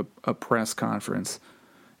kind of gave a press conference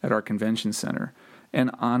at our convention center. And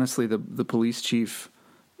honestly, the police chief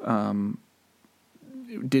didn't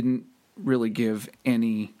really give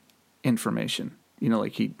any information.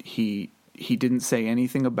 Like, he didn't say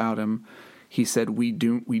anything about him. He said we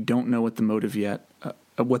don't know what the motive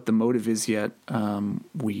is yet. And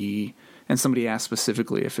somebody asked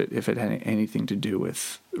specifically if it had anything to do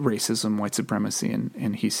with racism, white supremacy,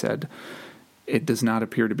 and he said it does not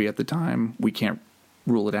appear to be at the time. We can't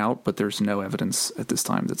rule it out, but there's no evidence at this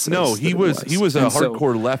time that says he was a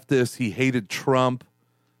hardcore leftist. He hated Trump.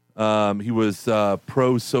 He was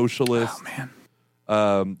pro-socialist. Oh man.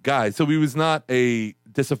 Guy. So he was not a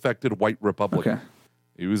disaffected white Republican. Okay.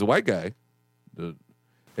 He was a white guy.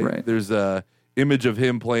 Right. There's a image of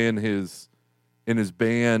him playing in his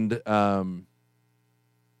band.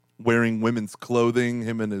 wearing women's clothing,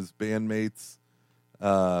 him and his bandmates.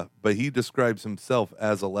 But he describes himself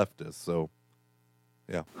as a leftist. So,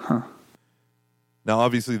 yeah. Huh. Now,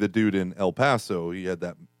 obviously, the dude in El Paso, he had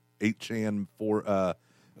that 8chan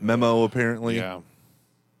memo, apparently. Yeah.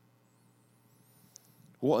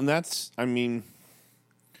 Well, and that's, I mean,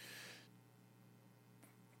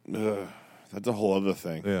 that's a whole other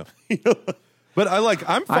thing. Yeah. But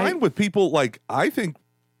I'm fine with people, like, I think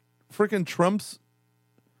freaking Trump's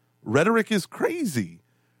rhetoric is crazy.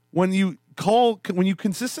 When you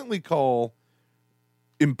consistently call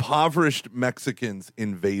impoverished Mexicans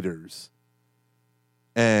invaders,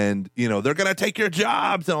 and, they're going to take your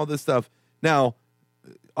jobs and all this stuff. Now,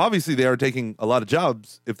 obviously, they are taking a lot of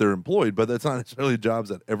jobs if they're employed, but that's not necessarily jobs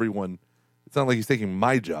that everyone. It's not like he's taking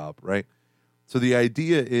my job, right? So the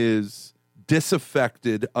idea is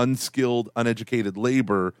disaffected, unskilled, uneducated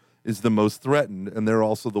labor is the most threatened, and they're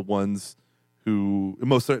also the ones who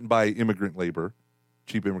most threatened by immigrant labor,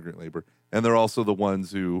 cheap immigrant labor, and they're also the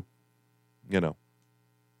ones who,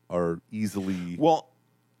 are easily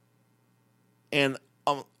And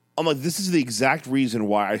I'm like, this is the exact reason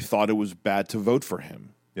why I thought it was bad to vote for him.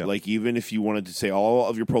 Yeah. Like, even if you wanted to say all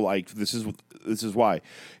of your this is why,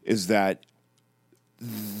 is that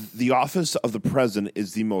the office of the president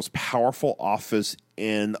is the most powerful office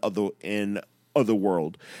in the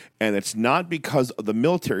world, and it's not because of the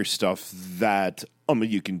military stuff that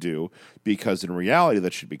you can do, because in reality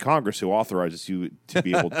that should be Congress who authorizes you to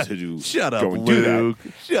be able to do. Shut up, go and do Luke.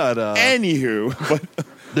 that. Shut up. Anywho, but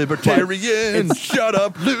Libertarian. Shut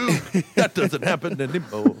up, Luke. That doesn't happen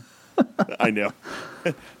anymore. I know.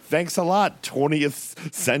 Thanks a lot,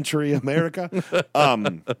 20th century America.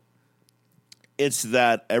 It's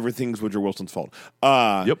that everything's Woodrow Wilson's fault.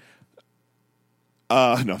 Yep. No,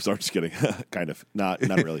 I'm sorry, just kidding. Kind of. Not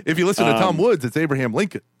really. If you listen to Tom Woods, it's Abraham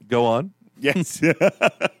Lincoln. Go on. Yes. No,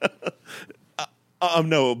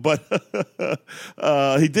 but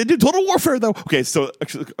he did do Total Warfare, though. Okay, so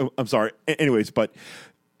actually, I'm sorry. Anyways, but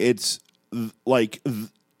it's like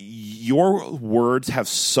your words have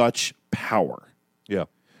such power. Yeah.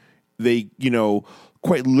 They,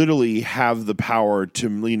 quite literally have the power to,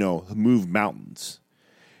 move mountains.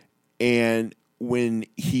 And when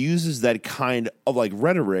he uses that kind of like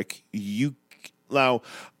rhetoric, now,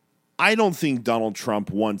 I don't think Donald Trump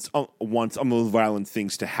wants violent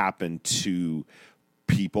things to happen to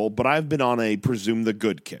people, but I've been on a presume the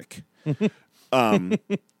good kick. But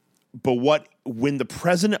when the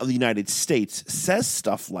president of the United States says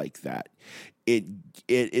stuff like that, it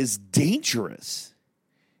is dangerous.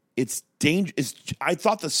 It's dangerous. I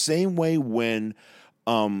thought the same way when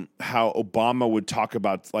how Obama would talk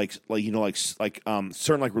about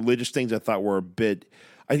certain like religious things I thought were a bit.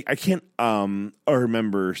 I can't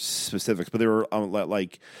remember specifics, but there were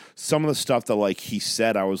like some of the stuff that like he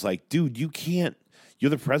said. I was like, dude, you can't.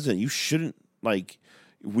 You're the president. You shouldn't like.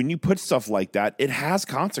 When you put stuff like that, it has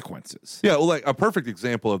consequences. Yeah, well, like a perfect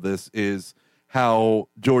example of this is how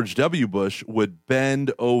George W. Bush would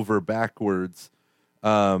bend over backwards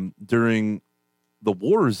during the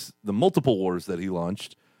wars, the multiple wars that he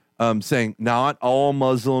launched, saying not all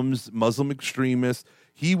Muslims, Muslim extremists.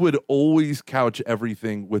 He would always couch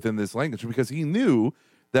everything within this language because he knew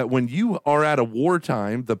that when you are at a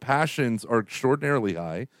wartime, the passions are extraordinarily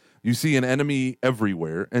high. You see an enemy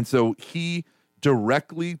everywhere. And so he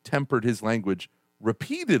directly tempered his language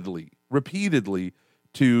repeatedly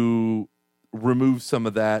to remove some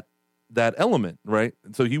of that element, right?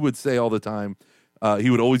 And so he would say all the time,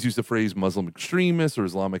 he would always use the phrase Muslim extremists or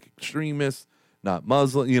Islamic extremists, not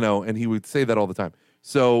Muslim, and he would say that all the time.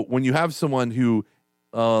 So when you have someone who,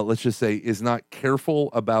 let's just say, is not careful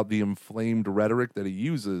about the inflamed rhetoric that he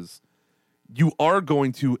uses, you are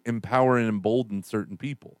going to empower and embolden certain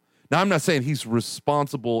people. Now, I'm not saying he's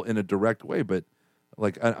responsible in a direct way, but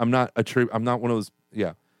like I'm not one of those.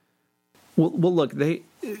 Yeah. Well, look, Bush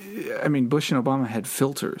and Obama had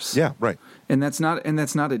filters. Yeah, right. And that's not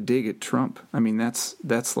a dig at Trump. I mean, that's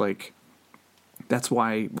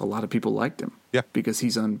why a lot of people liked him. Yeah, because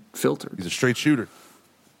he's unfiltered. He's a straight shooter.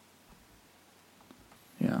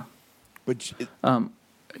 Yeah. But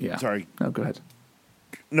yeah. Sorry. No, go ahead.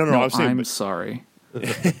 No, I was saying. I'm sorry.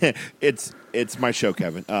 It's my show,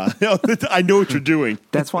 Kevin. I know what you're doing.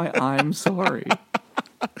 That's why I'm sorry.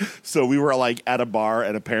 So we were like at a bar,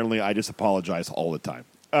 and apparently I just apologize all the time.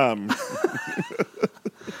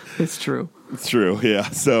 It's true. It's true. Yeah.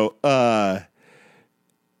 So I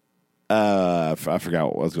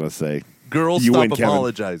forgot what I was going to say. Girls You Stop win, Kevin.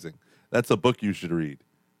 Apologizing. That's a book you should read.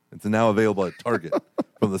 It's now available at Target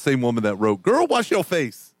from the same woman that wrote Girl, Wash Your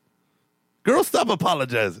Face. Girl, Stop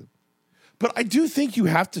Apologizing. But I do think you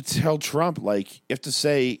have to tell Trump, like, you have to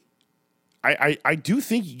say, I do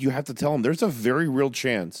think you have to tell him there's a very real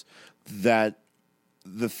chance that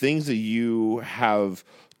the things that you have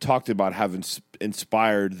talked about have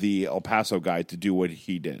inspired the El Paso guy to do what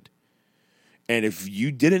he did. And if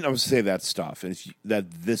you didn't say that stuff, and that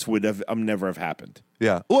this would have never have happened.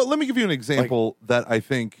 Yeah. Well, let me give you an example that I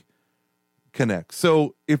think connects.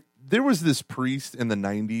 So if there was this priest in the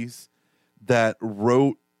 90s that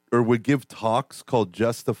wrote or would give talks called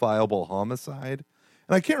Justifiable Homicide,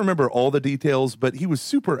 and I can't remember all the details, but he was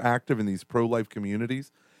super active in these pro-life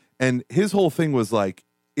communities. And his whole thing was like,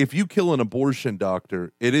 if you kill an abortion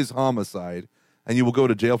doctor, it is homicide, and you will go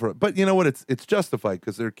to jail for it. But you know what? It's justified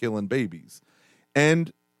because they're killing babies.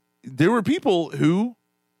 And there were people who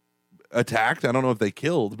attacked. I don't know if they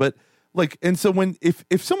killed, but like, and so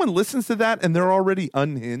if someone listens to that and they're already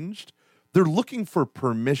unhinged, they're looking for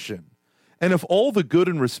permission. And if all the good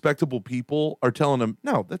and respectable people are telling them,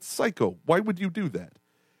 no, that's psycho, why would you do that?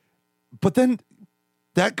 But then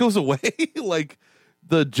that goes away. Like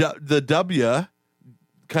the W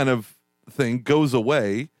kind of thing goes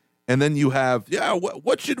away. And then you have,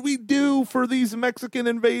 what should we do for these Mexican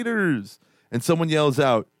invaders? And someone yells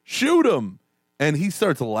out, shoot him. And he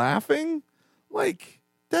starts laughing. Like,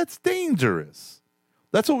 that's dangerous.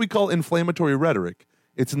 That's what we call inflammatory rhetoric.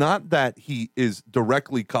 It's not that he is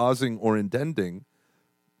directly causing or intending.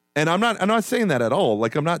 And I'm not saying that at all.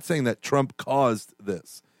 Like, I'm not saying that Trump caused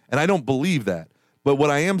this. And I don't believe that. But what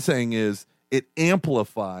I am saying is it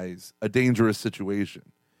amplifies a dangerous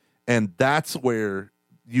situation. And that's where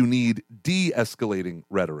you need de-escalating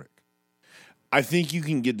rhetoric. I think you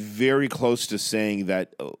can get very close to saying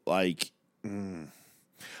that,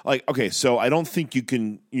 okay, so I don't think you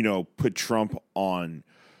can, put Trump on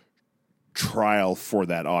trial for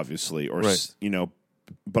that, obviously, or, right.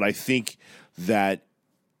 But I think that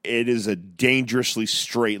it is a dangerously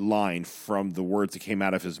straight line from the words that came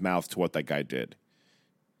out of his mouth to what that guy did.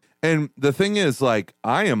 And the thing is, like,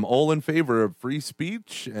 I am all in favor of free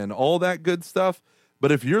speech and all that good stuff.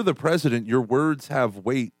 But if you're the president, your words have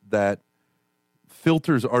weight that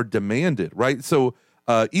filters are demanded, right? So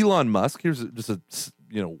Elon Musk, here's just a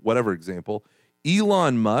whatever example.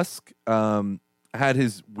 Elon Musk had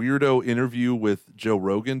his weirdo interview with Joe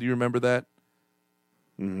Rogan. Do you remember that?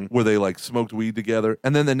 Mm-hmm. Where they like smoked weed together,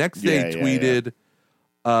 and then the next day tweeted,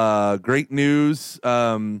 "Great news!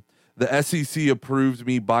 The SEC approved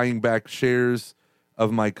me buying back shares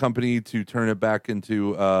of my company to turn it back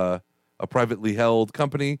into a privately held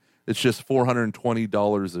company. It's just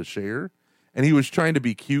 $420 a share." And he was trying to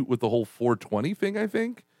be cute with the whole 420 thing, I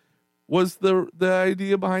think, was the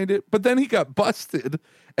idea behind it. But then he got busted,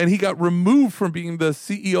 and he got removed from being the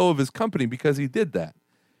CEO of his company because he did that.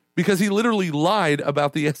 Because he literally lied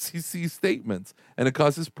about the SEC statements, and it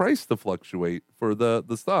caused his price to fluctuate for the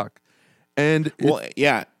stock. And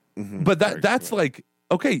Mm-hmm. But that's like,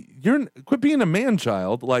 okay, quit being a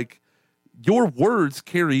man-child. Like, your words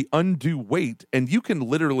carry undue weight, and you can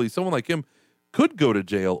literally, someone like him could go to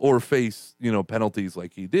jail or face, penalties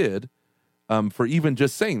like he did for even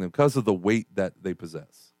just saying them because of the weight that they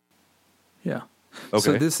possess. Yeah. Okay.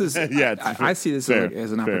 So this is, I see this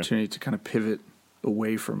as an opportunity to kind of pivot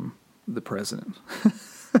away from the president,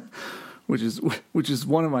 which is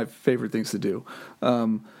one of my favorite things to do.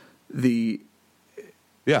 You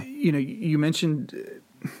mentioned,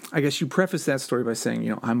 I guess you prefaced that story by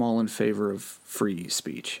saying, I'm all in favor of free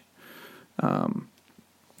speech.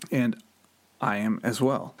 And I am as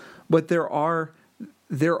well. But there are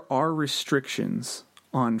restrictions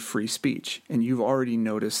on free speech, and you've already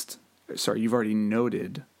noted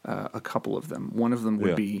a couple of them. One of them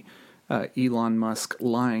would be Elon Musk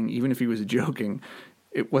lying, even if he was joking.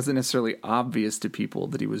 It wasn't necessarily obvious to people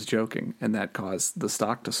that he was joking, and that caused the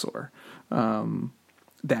stock to soar.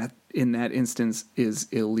 That, in that instance, is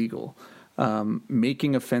illegal.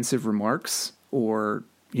 Making offensive remarks or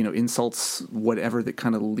insults, whatever that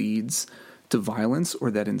kind of leads to violence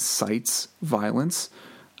or that incites violence,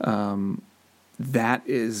 that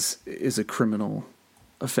is a criminal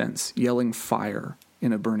offense. Yelling fire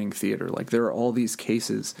in a burning theater, like there are all these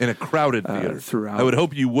cases in a crowded theater throughout. I would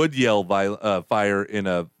hope you would yell fire in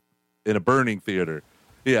a burning theater,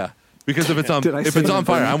 because if it's on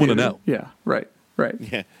fire, I want to know. Yeah, right.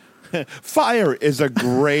 Yeah. Fire is a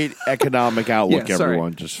great economic outlook,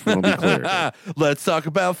 everyone. Just want to be clear. Let's talk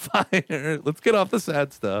about fire. Let's get off the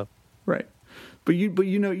sad stuff. Right. But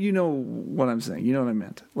you know what I'm saying. You know what I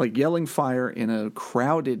meant. Like yelling fire in a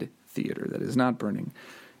crowded theater that is not burning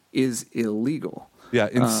is illegal. Yeah,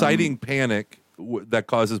 inciting panic that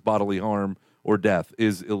causes bodily harm or death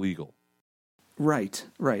is illegal. Right.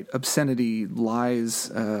 Obscenity,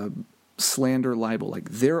 lies, slander, libel. Like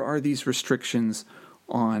there are these restrictions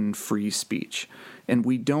on free speech. And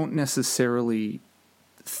we don't necessarily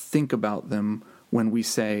think about them when we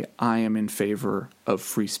say, I am in favor of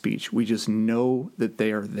free speech. We just know that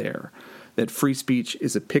they are there. That free speech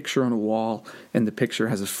is a picture on a wall, and the picture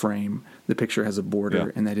has a frame, the picture has a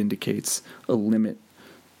border, and that indicates a limit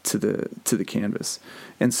to the canvas.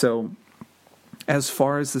 And so, as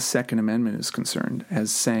far as the Second Amendment is concerned,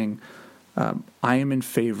 as saying, I am in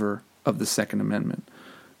favor of the Second Amendment,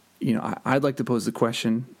 I'd like to pose the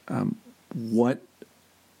question: what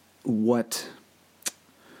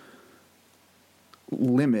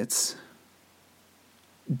limits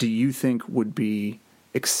do you think would be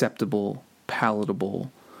acceptable,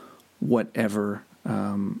 palatable, whatever,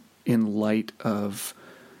 in light of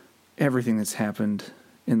everything that's happened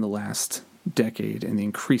in the last decade and the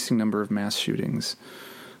increasing number of mass shootings?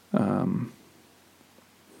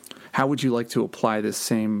 How would you like to apply this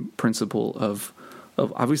same principle of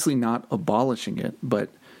obviously not abolishing it, but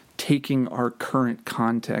taking our current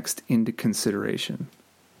context into consideration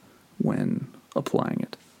when applying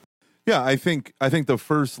it? Yeah, I think the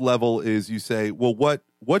first level is you say, well, what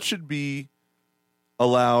should be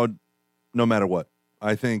allowed no matter what?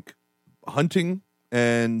 I think hunting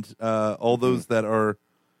and all those that are,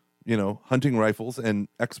 hunting rifles, and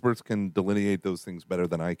experts can delineate those things better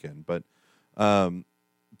than I can, but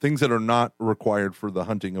things that are not required for the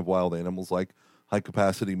hunting of wild animals, like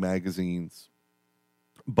high-capacity magazines,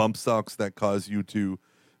 bump stocks that cause you to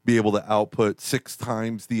be able to output 6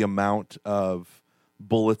 times the amount of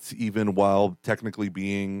bullets, even while technically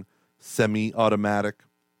being semi-automatic.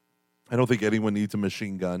 I don't think anyone needs a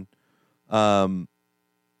machine gun.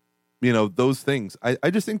 Those things. I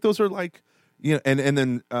just think those are like, and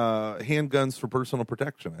then handguns for personal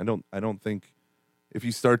protection. I don't think if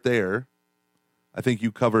you start there, I think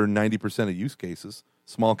you cover 90% of use cases.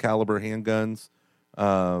 Small caliber handguns,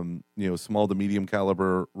 small to medium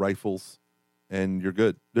caliber rifles, and you're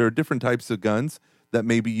good. There are different types of guns that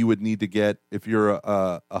maybe you would need to get if you're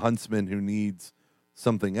a huntsman who needs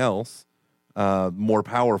something else more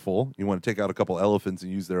powerful. You want to take out a couple elephants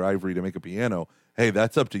and use their ivory to make a piano. Hey,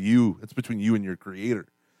 that's up to you. It's between you and your creator.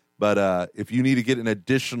 But if you need to get an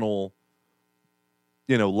additional,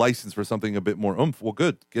 license for something a bit more oomph, well,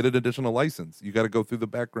 good. Get an additional license. You got to go through the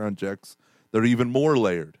background checks that are even more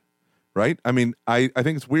layered, right? I mean, I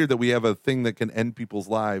think it's weird that we have a thing that can end people's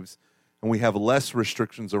lives and we have less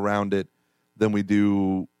restrictions around it than we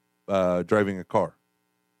do driving a car.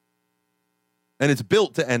 And it's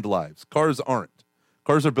built to end lives. Cars aren't.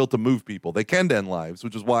 Cars are built to move people. They can end lives,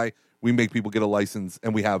 which is why we make people get a license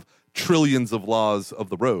and we have trillions of laws of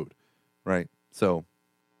the road, right? So...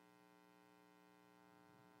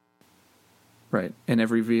 Right, and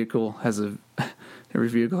every vehicle has a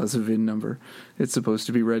VIN number. It's supposed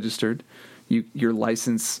to be registered. Your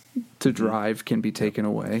license to drive can be taken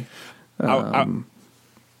away.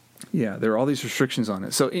 Yeah, there are all these restrictions on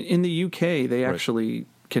it. So in the UK, they actually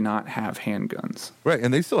cannot have handguns. Right,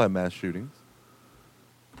 and they still have mass shootings.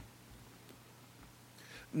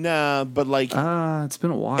 Nah, but it's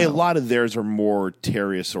been a while. A lot of theirs are more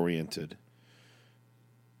terrorist oriented.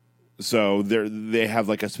 So they have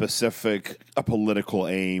like a political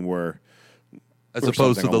aim where, as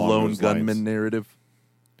opposed to the lone gunman narrative.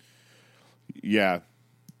 Yeah.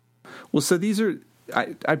 Well, so these are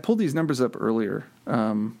I pulled these numbers up earlier.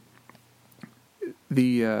 And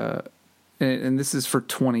this is for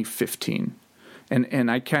 2015, and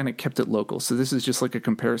I kind of kept it local. So this is just like a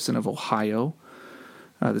comparison of Ohio,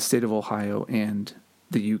 the state of Ohio, and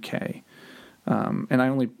the UK. And I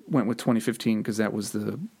only went with 2015 because that was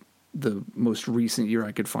the most recent year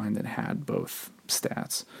I could find that had both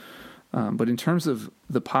stats. But in terms of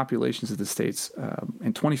the populations of the states,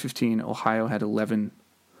 in 2015, Ohio had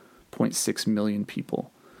 11.6 million people,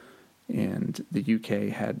 and the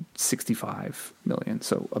UK had 65 million.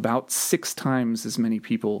 So about 6 times as many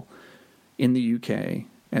people in the UK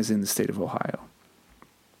as in the state of Ohio.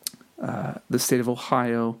 The state of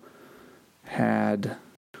Ohio had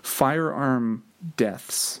firearm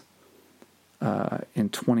deaths in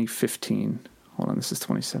 2015. Hold on, this is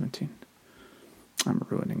 2017. I'm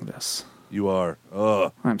ruining this. You are.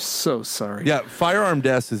 Ugh. I'm so sorry. Yeah, firearm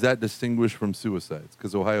deaths, is that distinguished from suicides?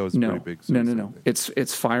 Because Ohio is pretty big suicide. No.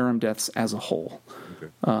 It's firearm deaths as a whole.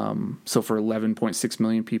 Okay. So for 11.6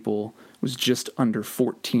 million people, it was just under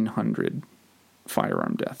 1,400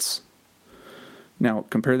 firearm deaths. Now,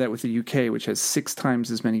 compare that with the UK, which has 6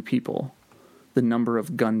 times as many people. The number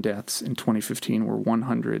of gun deaths in 2015 were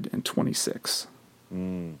 126.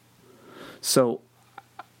 So,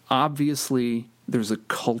 obviously, there's a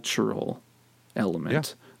cultural element. Yeah.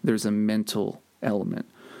 There's a mental element.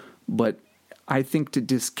 But I think to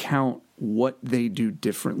discount what they do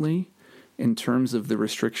differently in terms of the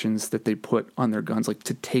restrictions that they put on their guns, like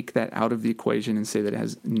to take that out of the equation and say that it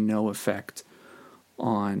has no effect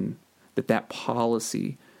on that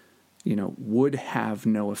policy, would have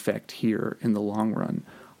no effect here in the long run,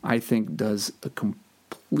 I think does a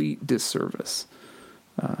complete disservice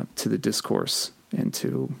to the discourse and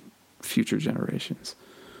to future generations.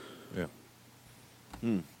 Yeah.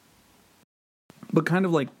 But kind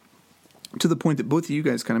of like to the point that both of you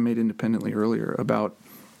guys kind of made independently earlier about,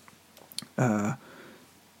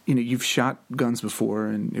 you've shot guns before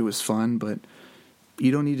and it was fun, but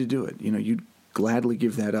you don't need to do it. You'd gladly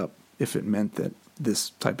give that up if it meant that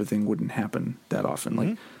this type of thing wouldn't happen that often.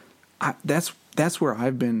 Mm-hmm. Like that's where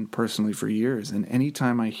I've been personally for years. And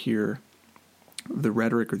anytime I hear the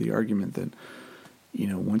rhetoric or the argument that,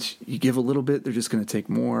 once you give a little bit, they're just going to take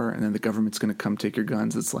more, and then the government's going to come take your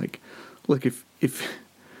guns. It's like, look, if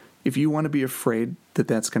you want to be afraid that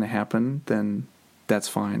that's going to happen, then that's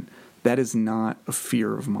fine. That is not a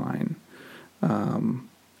fear of mine, and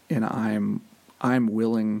I'm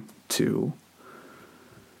willing to,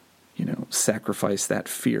 sacrifice that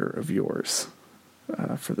fear of yours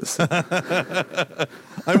for this.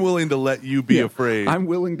 I'm willing to let you be afraid. I'm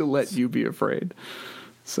willing to let you be afraid.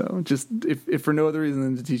 So just if for no other reason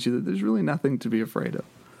than to teach you that there's really nothing to be afraid of.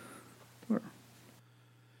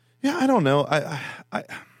 Yeah, I don't know.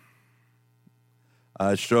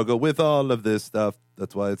 I struggle with all of this stuff.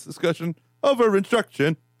 That's why it's discussion over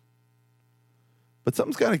instruction. But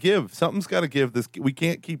something's got to give. Something's got to give. We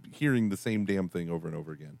can't keep hearing the same damn thing over and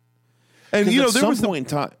over again. And there was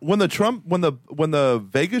point in time when the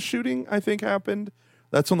Vegas shooting, I think, happened.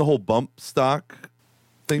 That's when the whole bump stock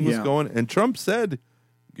thing was going. And Trump said,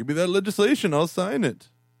 "Give me that legislation, I'll sign it."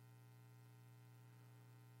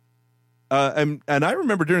 And I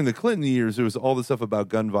remember during the Clinton years, there was all this stuff about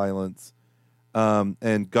gun violence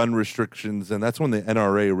and gun restrictions, and that's when the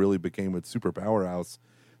NRA really became its super powerhouse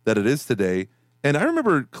that it is today. And I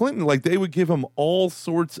remember Clinton, like, they would give him all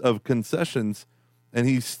sorts of concessions, and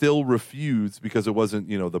he still refused because it wasn't,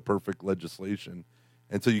 the perfect legislation.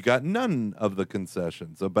 And so you got none of the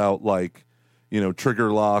concessions about, like,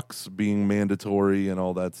 trigger locks being mandatory and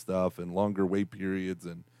all that stuff, and longer wait periods.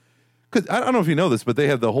 And because I don't know if you know this, but they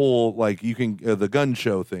have the whole, like, you can the gun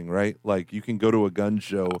show thing, right? Like, you can go to a gun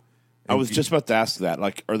show. I was just about to ask that.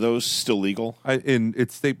 Like, are those still legal?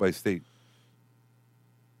 It's state by state.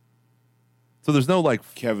 So there's no, like,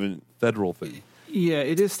 Kevin, federal thing. Yeah,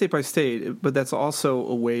 it is state by state, but that's also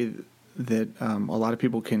a way that a lot of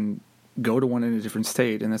people can go to one in a different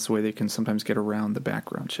state, and that's the way they can sometimes get around the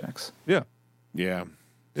background checks. Yeah. Yeah.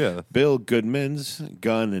 Yeah. Bill Goodman's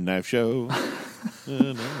Gun and Knife Show.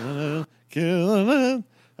 That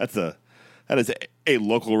is a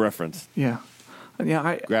local reference. Yeah.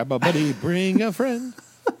 Yeah, Grab a buddy, bring a friend.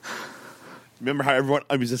 Remember how everyone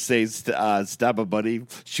used to say, stab a buddy,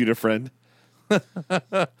 shoot a friend? You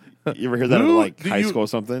ever hear that in like high school or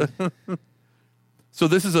something? So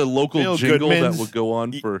this is a local Bill jingle Goodman's, that would go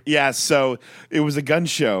on for... Yeah, so it was a gun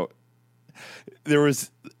show. There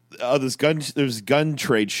was this gun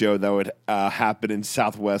trade show that would happen in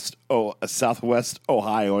Southwest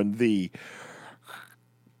Ohio, and the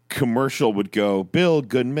commercial would go, Bill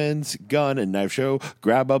Goodman's Gun and Knife Show,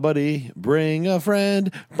 grab a buddy, bring a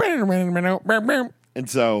friend. And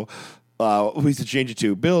so we used to change it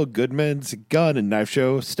to Bill Goodman's Gun and Knife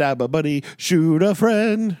Show, stab a buddy, shoot a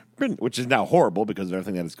friend, which is now horrible because of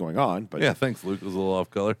everything that is going on. But yeah, thanks, Luke. It was a little off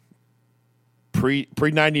color. Pre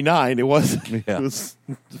 99, it was it was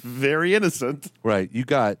very innocent. Right. You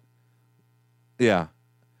got, yeah.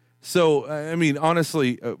 So I mean,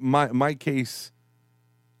 honestly, my case,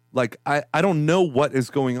 like I don't know what is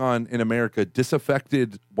going on in America.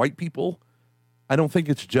 Disaffected white people. I don't think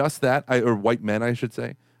it's just that, or white men, I should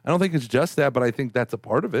say. I don't think it's just that, but I think that's a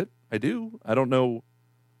part of it. I do. I don't know.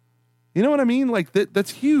 You know what I mean? Like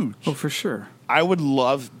that's huge. Oh, for sure. I would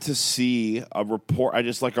love to see a report. I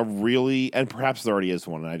just like a really, and perhaps there already is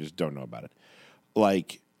one, and I just don't know about it.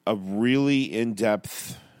 Like a really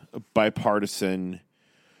in-depth, bipartisan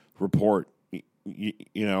report.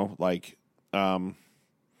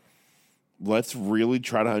 Let's really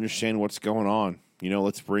try to understand what's going on.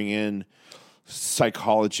 Let's bring in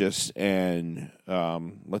psychologists and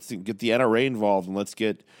let's get the NRA involved, and let's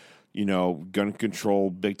get gun control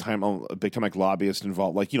big time like lobbyists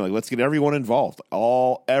involved. Let's get everyone involved.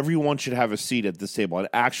 Everyone should have a seat at this table, an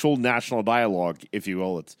actual national dialogue, if you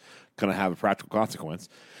will. It's going to have a practical consequence.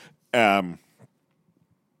 And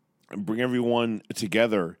bring everyone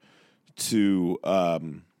together to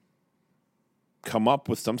come up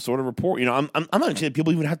with some sort of report. I'm not saying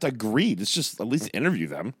people even have to agree. Let's just at least interview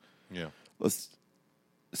them. Yeah.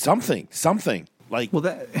 something like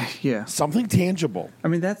Well, yeah. something tangible. I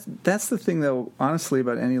mean, that's the thing, though, honestly,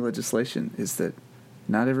 about any legislation is that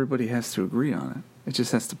not everybody has to agree on it. It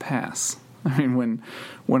just has to pass. I mean,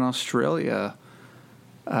 when Australia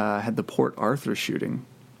had the Port Arthur shooting,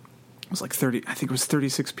 it was like 30, I think it was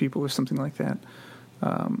 36 people or something like that.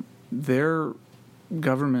 Their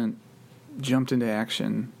government jumped into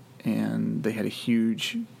action, and they had a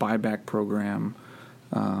huge buyback program.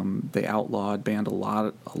 They banned a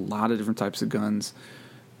lot of different types of guns,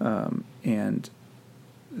 and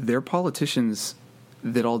their politicians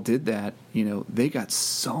that all did that, they got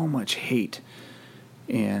so much hate,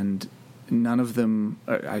 and none of them,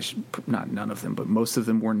 not none of them, but most of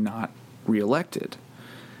them were not reelected,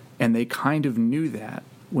 and they kind of knew that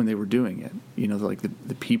when they were doing it. Like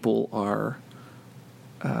the people are.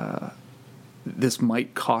 This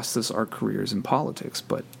might cost us our careers in politics,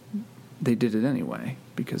 but they did it anyway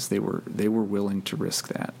because they were willing to risk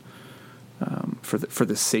that for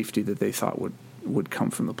the safety that they thought would come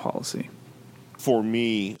from the policy. For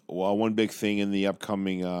me, one big thing in the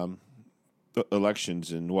upcoming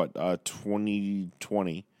elections in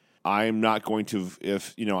 2020, I'm not going to.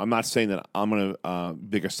 I'm not saying that I'm going to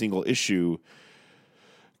pick a single issue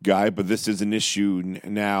guy, but this is an issue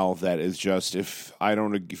now that is just if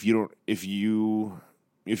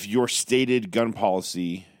your stated gun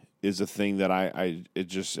policy is a thing that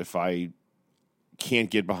if I can't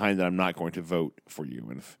get behind that, I'm not going to vote for you,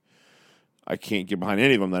 and if I can't get behind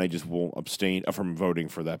any of them, then I just will abstain from voting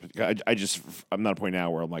for that. I'm not at a point now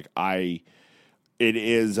where I'm like it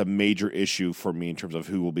is a major issue for me in terms of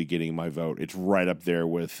who will be getting my vote. It's right up there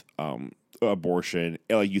with abortion,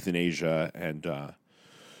 euthanasia, and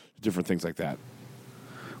different things like that.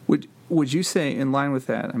 Would you say, in line with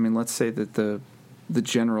that? I mean, let's say that the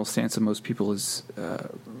general stance of most people is,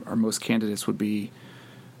 or most candidates would be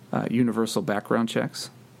universal background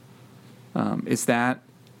checks. Is that,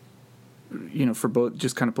 for both?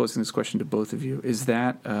 Just kind of posing this question to both of you. Is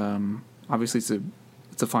that obviously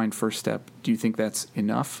it's a fine first step? Do you think that's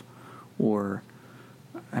enough, or,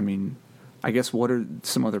 I mean, I guess what are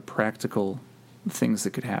some other practical things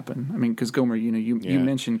that could happen? I mean, because Gomer, you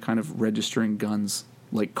mentioned kind of registering guns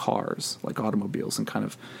like cars, like automobiles, and kind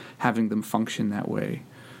of having them function that way.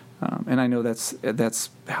 And I know that's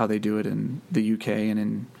how they do it in the UK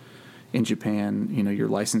and in Japan. Your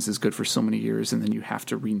license is good for so many years, and then you have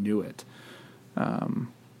to renew it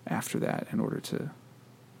after that in order to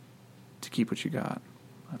keep what you got.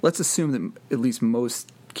 Let's assume that at least most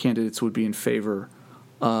candidates would be in favor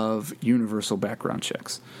of universal background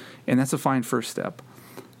checks. And that's a fine first step.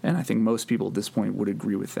 And I think most people at this point would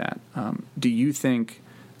agree with that. Do you think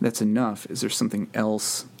that's enough? Is there something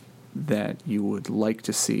else that you would like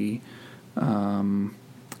to see? And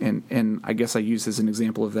I guess I use as an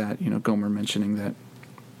example of that, Gomer mentioning that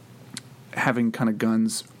having kind of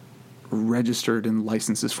guns registered and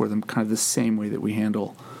licenses for them kind of the same way that we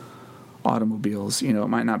handle automobiles. It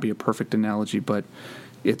might not be a perfect analogy, but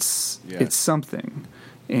it's something.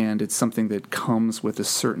 And it's something that comes with a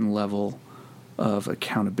certain level of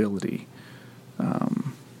accountability.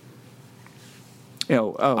 And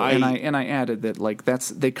I added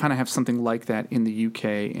that they kind of have something like that in the UK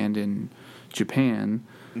and in Japan,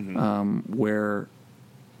 where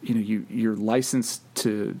your license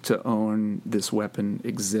to own this weapon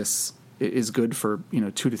is good for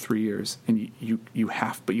 2 to 3 years, and you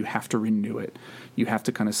have to renew it. You have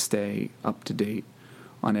to kind of stay up to date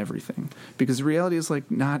on everything, because the reality is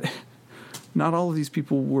not all of these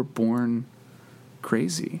people were born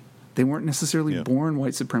crazy. They weren't necessarily born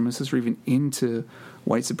white supremacists or even into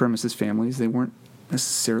white supremacist families. They weren't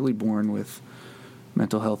necessarily born with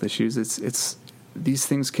mental health issues. It's these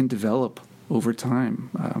things can develop over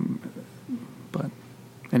time. But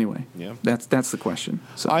anyway, that's the question.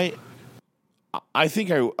 So I think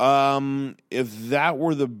if that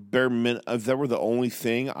were the if that were the only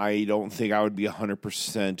thing, I don't think I would be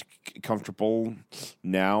 100% comfortable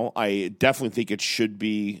now. I definitely think it should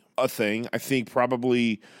be a thing. I think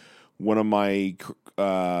probably one of my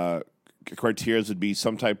criteria would be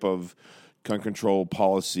some type of gun control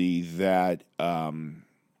policy that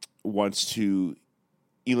wants to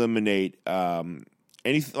eliminate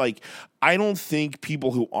anything. I don't think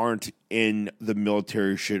people who aren't in the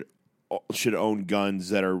military should own guns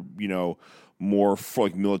that are, more for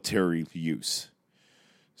military use.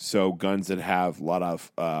 So guns that have a lot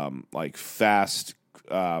of fast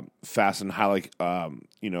and high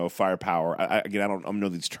firepower. I don't know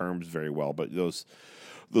these terms very well, but those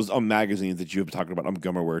magazines that you have been talking about,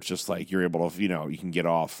 Gomer, where it's just you're able to you can get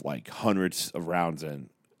off hundreds of rounds in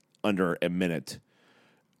under a minute.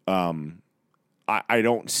 I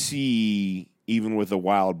don't see even with a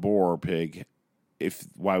wild boar or pig,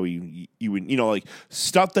 you would, like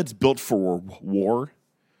stuff that's built for war.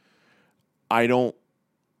 I don't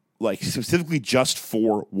like specifically just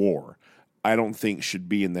for war. I don't think should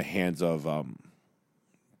be in the hands of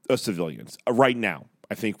civilians right now.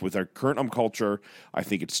 I think with our current culture, I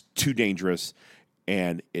think it's too dangerous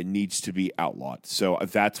and it needs to be outlawed. So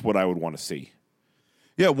that's what I would want to see.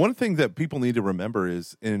 Yeah, one thing that people need to remember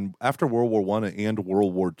is after World War I and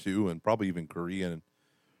World War II, and probably even Korea, and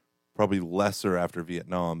probably lesser after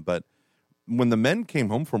Vietnam, but when the men came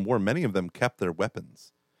home from war, many of them kept their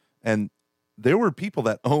weapons. And there were people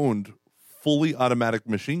that owned fully automatic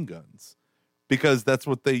machine guns because that's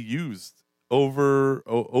what they used over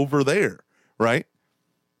there, right?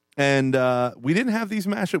 And we didn't have these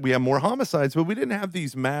we have more homicides, but we didn't have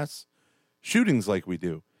these mass shootings like we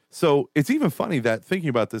do. So it's even funny that thinking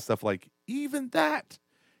about this stuff, like even that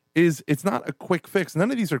it's not a quick fix.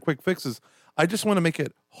 None of these are quick fixes. I just want to make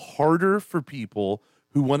it harder for people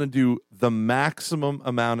who want to do the maximum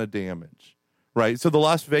amount of damage, right? So the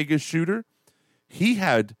Las Vegas shooter, he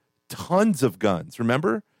had tons of guns,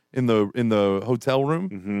 remember, in the hotel room?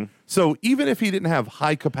 Mm-hmm. So even if he didn't have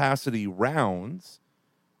high capacity rounds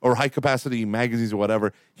or high capacity magazines or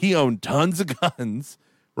whatever, he owned tons of guns,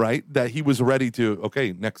 right? That he was ready to,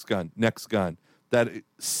 okay, next gun, that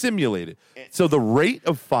simulated. So the rate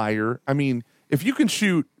of fire, I mean, if you can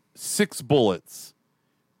shoot 6 bullets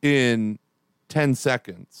in 10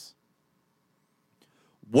 seconds,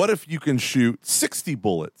 what if you can shoot 60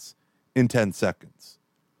 bullets in 10 seconds?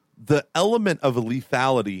 The element of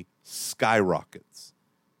lethality skyrockets,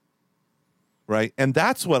 right? And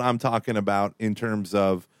that's what I'm talking about in terms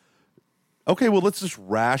of, okay, well, let's just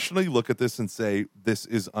rationally look at this and say this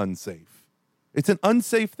is unsafe. It's an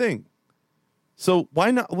unsafe thing. So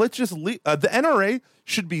why not? Let's just the NRA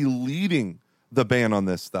should be leading the ban on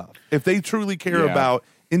this stuff. If they truly care about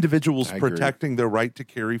individuals protecting their right to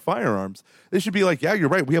carry firearms, they should be like, yeah, you're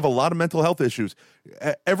right. We have a lot of mental health issues.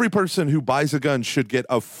 Every person who buys a gun should get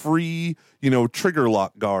a free, trigger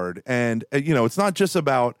lock guard. And, it's not just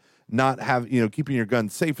about not keeping your gun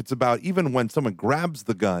safe. It's about even when someone grabs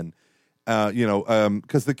the gun,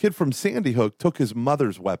 because the kid from Sandy Hook took his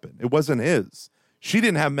mother's weapon. It wasn't his. She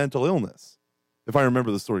didn't have mental illness, if I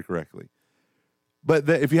remember the story correctly. But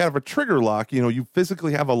if you have a trigger lock, you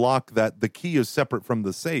physically have a lock that the key is separate from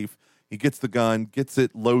the safe. He gets the gun, gets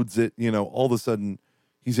it, loads it, all of a sudden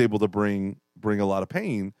he's able to bring a lot of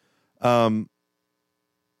pain. That's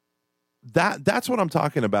what I'm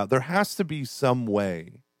talking about. There has to be some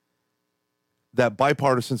way that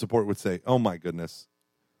bipartisan support would say, oh my goodness,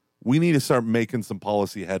 we need to start making some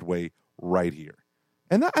policy headway right here.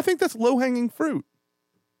 And I think that's low-hanging fruit.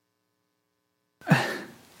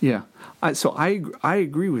 Yeah. So I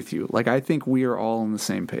agree with you. Like, I think we are all on the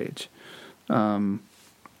same page. That's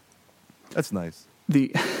nice.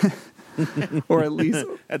 Or at least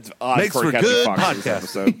that's odd. Makes for good podcast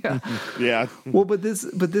episode. Yeah. Well, but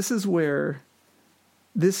this is where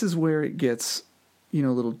it gets, a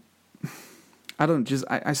little. I don't just.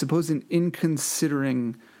 I suppose in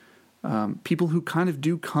considering people who kind of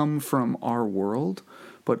do come from our world,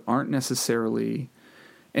 but aren't necessarily.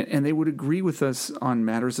 And they would agree with us on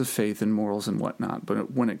matters of faith and morals and whatnot,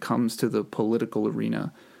 but when it comes to the political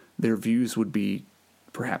arena, their views would be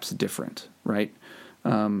perhaps different, right?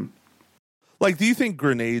 Like, do you think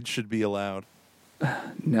grenades should be allowed?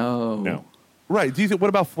 No. Right. What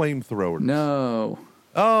about flamethrowers? No.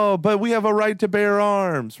 Oh, but we have a right to bear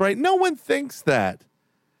arms, right? No one thinks that.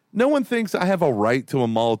 No one thinks I have a right to a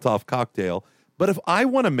Molotov cocktail. But if I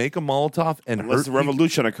want to make a Molotov and unless the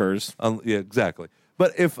revolution occurs. Yeah, exactly.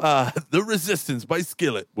 But if The Resistance by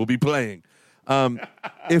Skillet will be playing,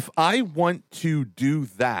 if I want to do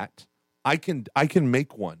that, I can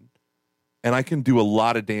make one, and I can do a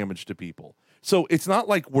lot of damage to people. So it's not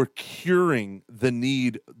like we're curing the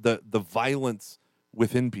need, the violence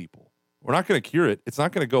within people. We're not going to cure it. It's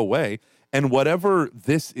not going to go away. And whatever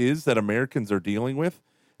this is that Americans are dealing with,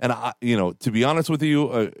 and to be honest with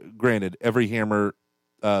you, granted, every hammer,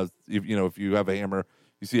 if you have a hammer,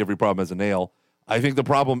 you see every problem as a nail. I think the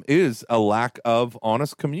problem is a lack of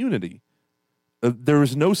honest community. There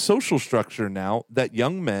is no social structure now that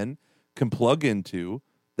young men can plug into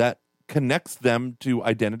that connects them to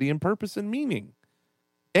identity and purpose and meaning.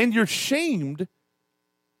 And you're shamed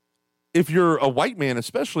if you're a white man,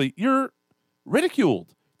 especially, you're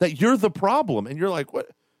ridiculed that you're the problem. And you're like, what?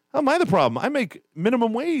 How am I the problem? I make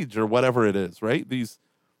minimum wage or whatever it is, right? These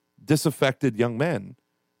disaffected young men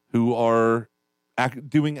who are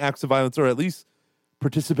doing acts of violence, or at least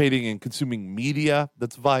participating in consuming media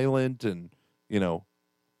that's violent, and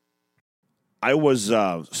I was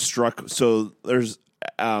struck. So there's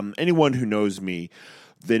anyone who knows me,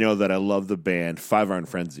 they know that I love the band Five Iron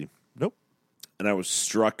Frenzy. Nope. And I was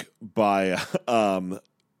struck by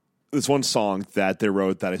this one song that they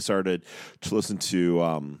wrote that I started to listen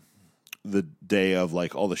to the day of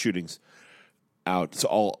like all the shootings out.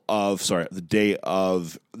 So the day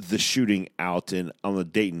of the shooting out on the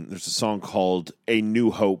Dayton. There's a song called "A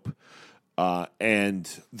New Hope." And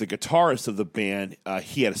the guitarist of the band,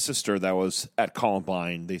 he had a sister that was at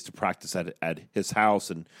Columbine. They used to practice at his house,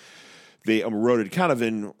 and they wrote it kind of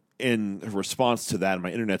in response to that.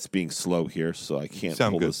 My internet's being slow here, so I can't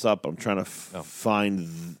pull this up. I'm trying to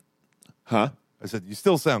find. Huh? I said you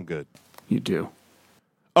still sound good. You do.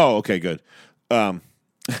 Oh, okay, good. And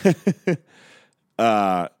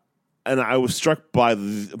I was struck by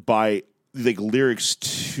the lyrics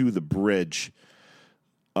to the bridge.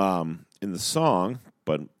 In the song,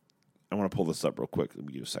 but I want to pull this up real quick. Let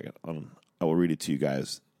me give you a second. I will read it to you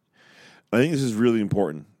guys. I think this is really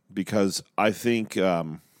important because I think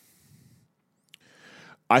I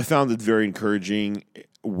found it very encouraging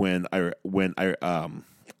when I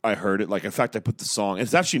heard it. Like, in fact, I put the song.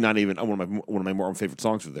 It's actually not even one of my more favorite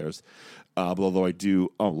songs of theirs, although I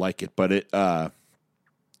do like it. But I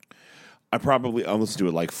listened to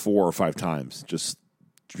it like 4 or 5 times, just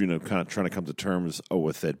kind of trying to come to terms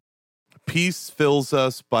with it. Peace fills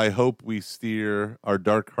us, by hope we steer, our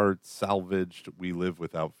dark hearts salvaged, we live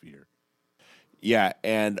without fear. Yeah,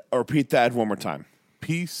 and I'll repeat that one more time.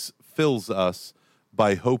 Peace fills us,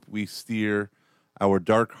 by hope we steer, our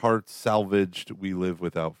dark hearts salvaged, we live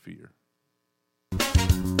without fear.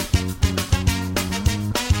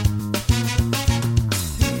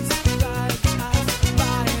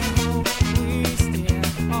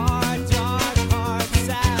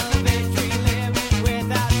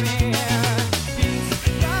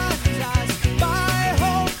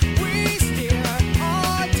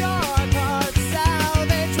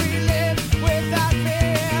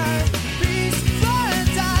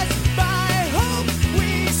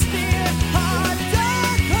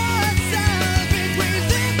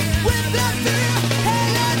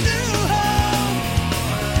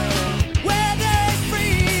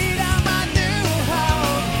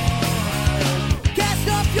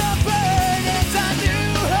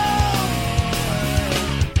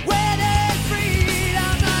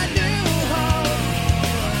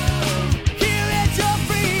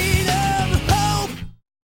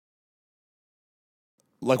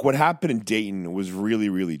 Like, what happened in Dayton was really,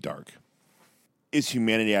 really dark. It's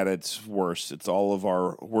humanity at its worst. It's all of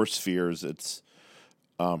our worst fears. It's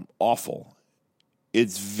awful.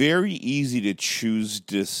 It's very easy to choose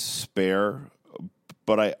despair,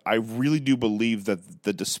 but I really do believe that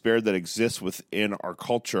the despair that exists within our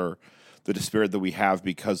culture, the despair that we have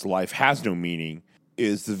because life has no meaning,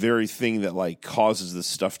 is the very thing that like causes this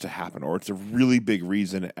stuff to happen, or it's a really big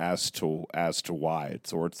reason as to why.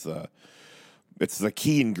 It's the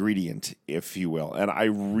key ingredient, if you will. And I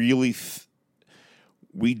really,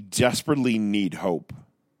 we desperately need hope.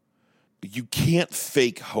 You can't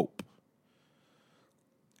fake hope.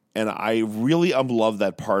 And I really love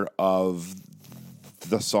that part of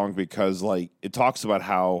the song because, like, it talks about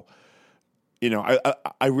how,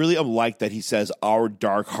 I really like that he says our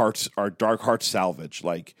dark hearts salvage.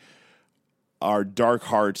 Like, our dark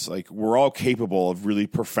hearts, like, we're all capable of really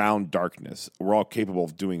profound darkness. We're all capable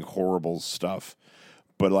of doing horrible stuff.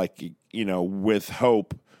 But, like, with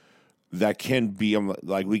hope, that can be,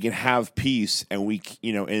 like, we can have peace, and we,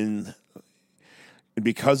 and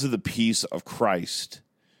because of the peace of Christ,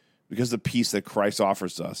 because of the peace that Christ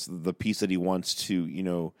offers us, the peace that he wants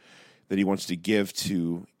to, that he wants to give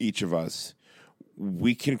to each of us,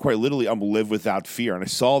 we can quite literally live without fear. And I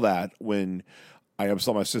saw that when I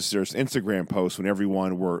saw my sister's Instagram post when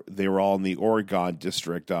they were all in the Oregon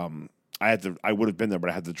district. I would have been there,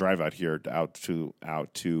 but I had to drive out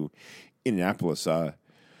to Indianapolis.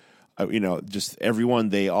 Just everyone,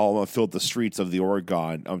 they all filled the streets of the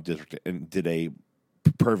Oregon district and did a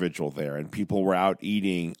prayer vigil there, and people were out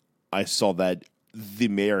eating. I saw that the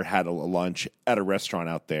mayor had a lunch at a restaurant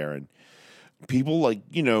out there, and people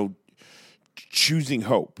choosing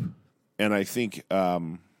hope. And I think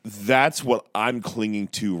that's what I'm clinging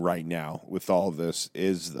to right now with all of this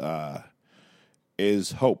is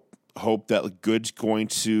hope. Hope that good's going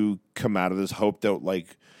to come out of this. Hope that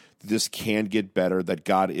this can get better. That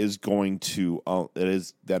God is going to.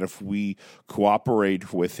 That if we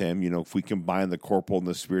cooperate with Him, if we combine the corporal and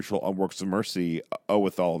the spiritual works of mercy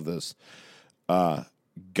with all of this,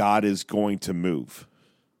 God is going to move.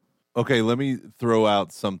 Okay, let me throw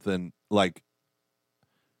out something like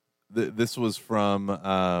this was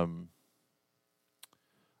from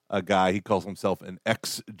a guy. He calls himself an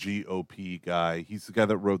ex-GOP guy. He's the guy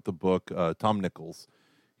that wrote the book, Tom Nichols.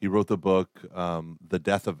 He wrote the book, The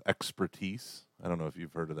Death of Expertise. I don't know if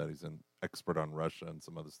you've heard of that. He's an expert on Russia and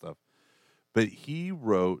some other stuff. But he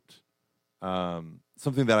wrote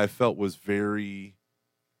something that I felt was very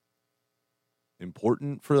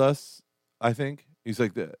important for us, I think. He's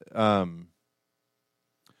like,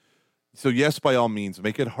 so yes, by all means,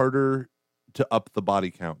 make it harder to up the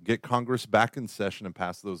body count. Get Congress back in session and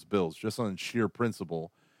pass those bills just on sheer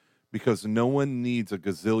principle, because no one needs a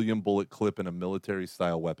gazillion bullet clip in a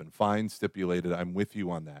military-style weapon. Fine, stipulated. I'm with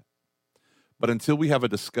you on that. But until we have a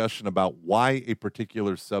discussion about why a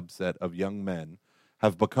particular subset of young men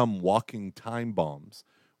have become walking time bombs,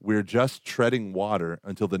 we're just treading water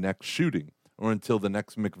until the next shooting or until the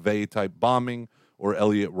next McVeigh-type bombing or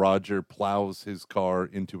Elliot Rodger plows his car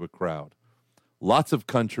into a crowd. Lots of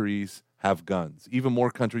countries have guns. Even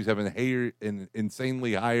more countries have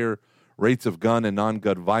insanely higher rates of gun and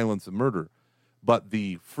non-gun violence and murder. But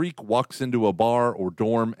the freak walks into a bar or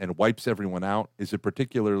dorm and wipes everyone out is a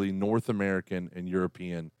particularly North American and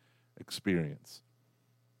European experience.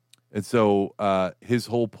 And so his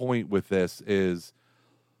whole point with this is,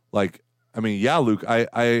 like, I mean, yeah, Luke,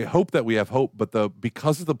 I hope that we have hope, but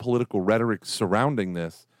because of the political rhetoric surrounding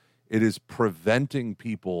this, it is preventing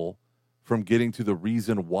people from getting to the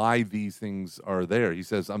reason why these things are there. He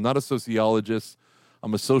says, I'm not a sociologist.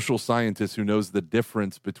 I'm a social scientist who knows the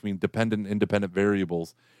difference between dependent and independent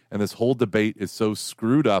variables. And this whole debate is so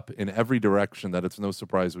screwed up in every direction that it's no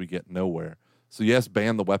surprise we get nowhere. So yes,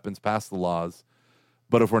 ban the weapons, pass the laws.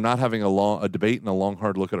 But if we're not having a debate and a long,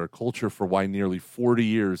 hard look at our culture for why nearly 40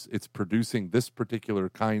 years it's producing this particular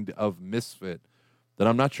kind of misfit, then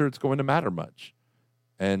I'm not sure it's going to matter much.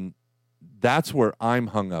 And that's where I'm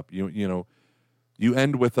hung up. You know, you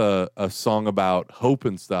end with a song about hope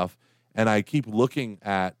and stuff, and I keep looking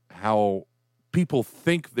at how people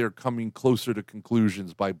think they're coming closer to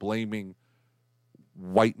conclusions by blaming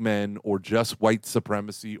white men or just white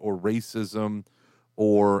supremacy or racism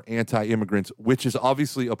or anti-immigrants, which is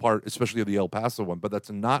obviously a part, especially of the El Paso one, but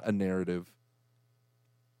that's not a narrative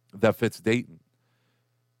that fits Dayton.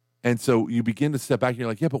 And so you begin to step back and you're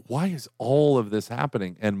like, yeah, but why is all of this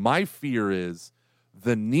happening? And my fear is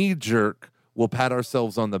the knee jerk will pat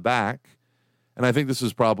ourselves on the back. And I think this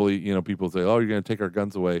is probably, you know, people say, oh, you're going to take our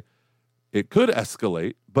guns away. It could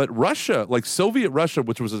escalate. But Russia, like Soviet Russia,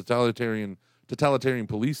 which was a totalitarian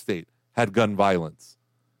police state, had gun violence.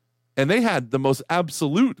 And they had the most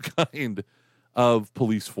absolute kind of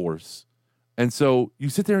police force. And so you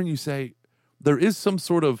sit there and you say, there is some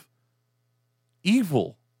sort of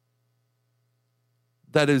evil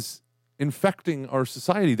that is infecting our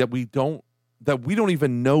society that we don't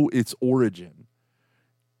even know its origin.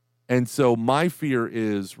 And so my fear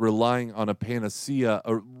is relying on a panacea,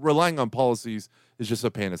 or relying on policies is just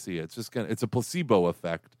a panacea. It's a placebo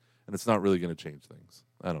effect, and it's not really going to change things.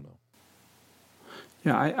 I don't know.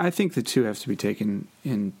 Yeah, I think the two have to be taken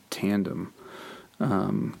in tandem.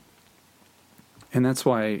 And that's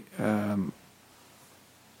why I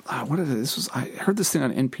heard this thing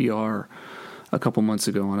on NPR a couple months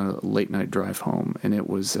ago on a late night drive home, and it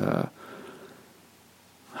was I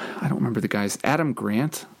don't remember the guy's Adam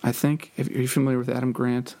Grant, I think. Are you familiar with Adam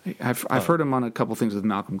Grant? I've heard him on a couple things with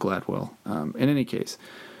Malcolm Gladwell. In any case,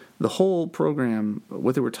 the whole program,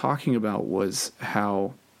 what they were talking about was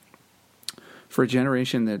how, for a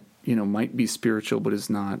generation that, you know, might be spiritual but is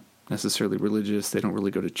not necessarily religious, they don't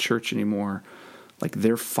really go to church anymore, like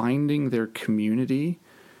they're finding their community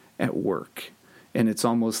at work. And it's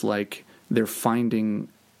almost like they're finding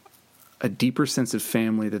a deeper sense of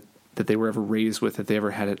family that they were ever raised with, that they ever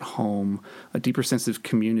had at home, a deeper sense of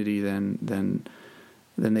community than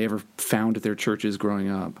they ever found at their churches growing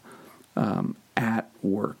up, at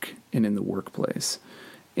work and in the workplace.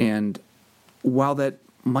 And while that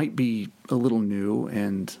might be a little new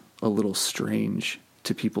and a little strange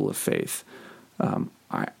to people of faith,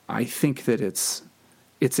 I think that it's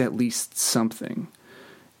at least something.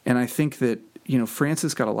 And I think that, you know,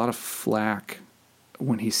 Francis got a lot of flack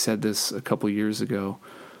when he said this a couple years ago,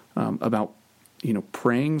 about, you know,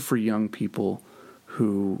 praying for young people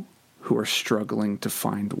who are struggling to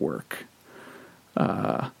find work.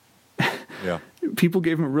 Yeah. People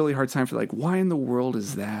gave him a really hard time for, like, why in the world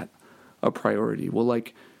is that a priority? Well,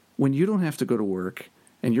 like, when you don't have to go to work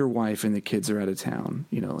and your wife and the kids are out of town,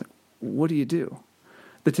 you know, like, what do?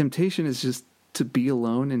 The temptation is just to be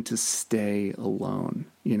alone and to stay alone.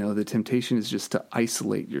 You know, the temptation is just to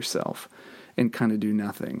isolate yourself and kind of do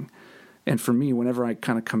nothing. And for me, whenever I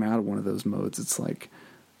kind of come out of one of those modes, it's like,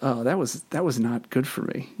 oh, that was not good for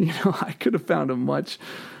me. You know, I could have found a much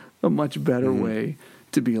better way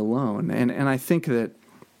to be alone. And I think that,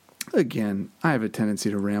 again, I have a tendency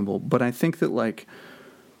to ramble, but I think that, like,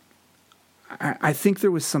 I think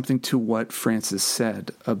there was something to what Francis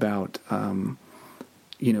said about,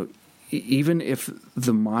 even if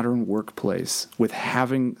the modern workplace, with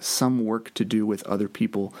having some work to do with other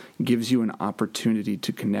people, gives you an opportunity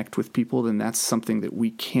to connect with people, then that's something that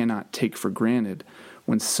we cannot take for granted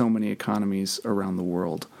when so many economies around the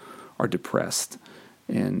world are depressed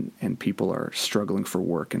and people are struggling for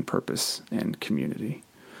work and purpose and community.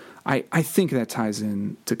 I think that ties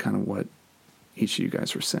in to kind of what each of you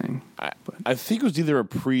guys were saying. I think it was either a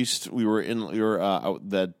priest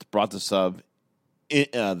that brought this up,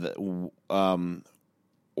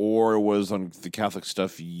 or it was on the Catholic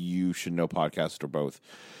Stuff You Should Know podcast, or both.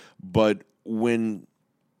 But when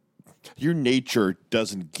your nature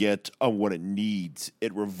doesn't get what it needs,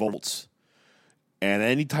 it revolts. And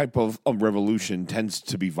any type of revolution tends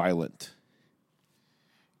to be violent.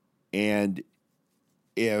 And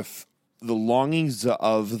if the longings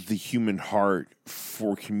of the human heart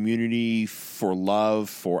for community, for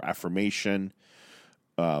love, for affirmation,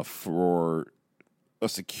 for a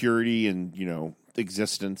security and,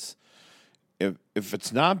 existence, if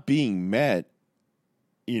it's not being met,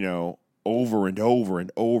 over and over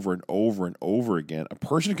and over and over and over again, a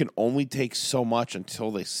person can only take so much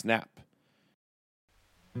until they snap.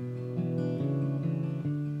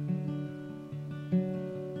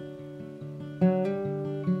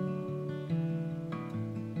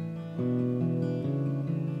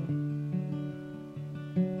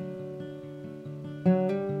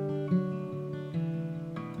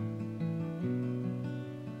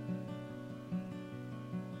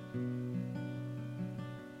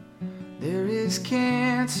 There is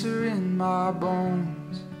cancer in my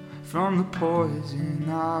bones from the poison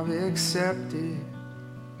I've accepted.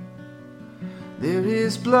 There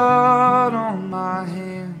is blood on my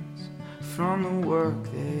hands from the work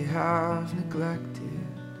they have neglected.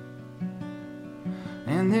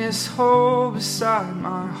 And this hole beside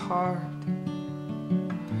my heart,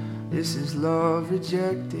 this is love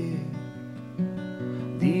rejected.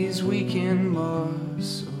 These weakened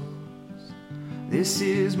muscles, this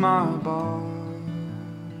is my body.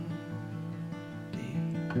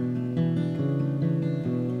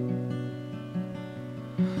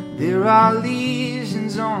 There are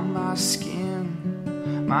lesions on my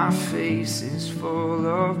skin, my face is full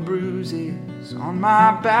of bruises. On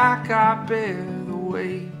my back I bear the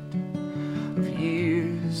weight of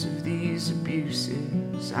years of these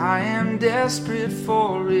abuses. I am desperate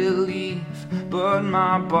for relief, but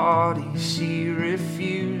my body, she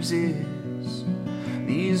refuses.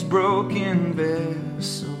 These broken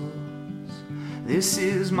vessels, this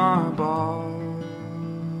is my body.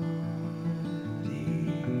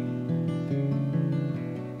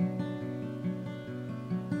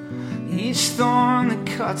 Each thorn that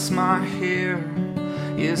cuts my hair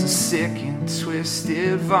is a sick and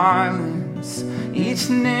twisted violence. Each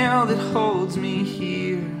nail that holds me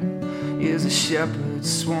here is a shepherd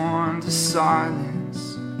sworn to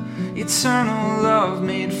silence. Eternal love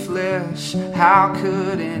made flesh, how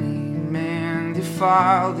could any man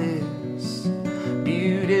defile this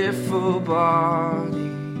beautiful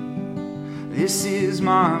body? This is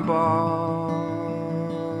my body.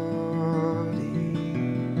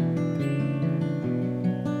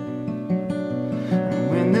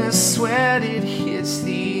 When the sweat it hits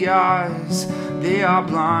the eyes, they are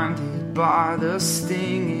blinded by the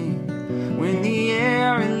stinging. When the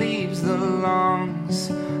air it leaves the lungs,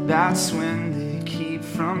 that's when they keep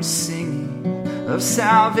from singing of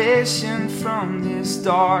salvation from this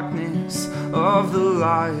darkness, of the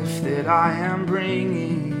life that I am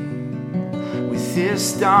bringing with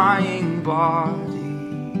this dying body.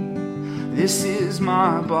 This is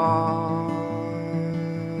my body.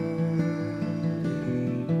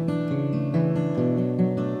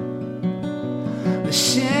 The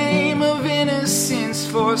shame of innocence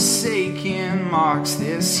forsaken marks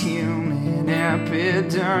this human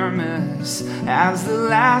epidermis, as the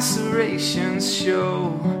lacerations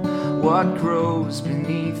show what grows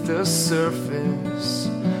beneath the surface.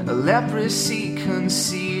 A leprosy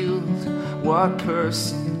concealed, what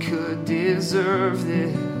person could deserve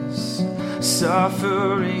this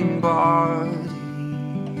suffering body?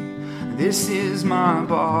 This is my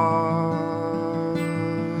body.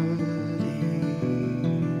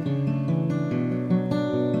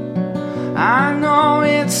 I know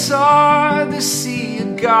it's hard to see a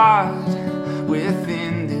God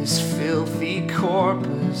within this filthy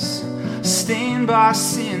corpus, stained by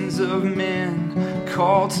sins of men,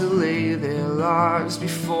 called to lay their lives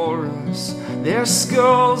before us. Their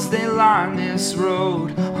skulls, they line this road,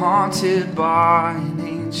 haunted by an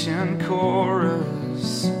ancient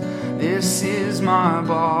chorus. This is my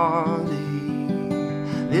body,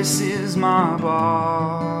 this is my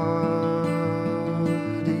body.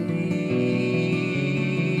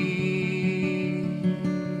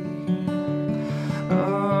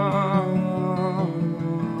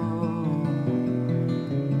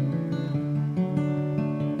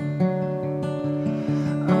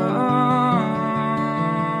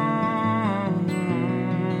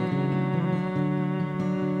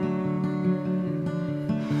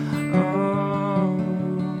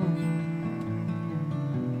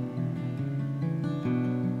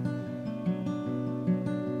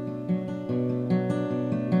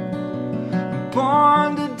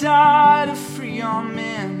 Born to die to free all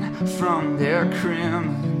men from their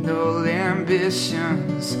criminal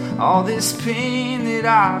ambitions. All this pain that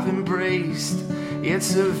I've embraced,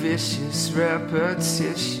 it's a vicious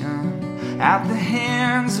repetition at the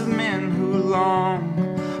hands of men who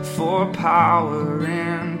long for power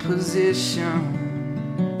and position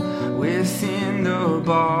within the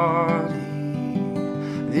body.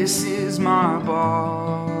 This is my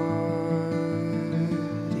body.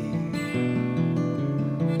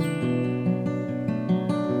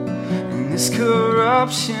 This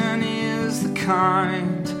corruption is the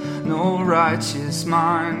kind no righteous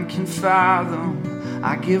mind can fathom.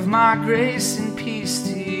 I give my grace and peace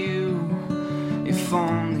to you, if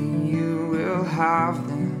only you will have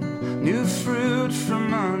them. New fruit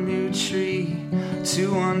from a new tree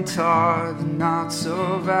to untie the knots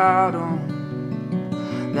of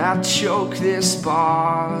Adam that choke this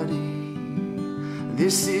body.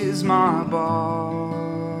 This is my body.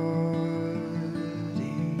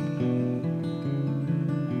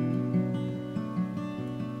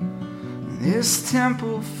 This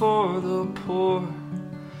temple for the poor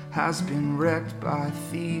has been wrecked by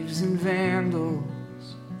thieves and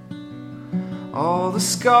vandals. All the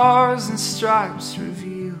scars and stripes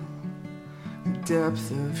reveal the depth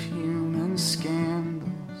of human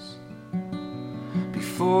scandals.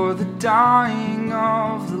 Before the dying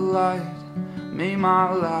of the light, may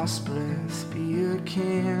my last breath be a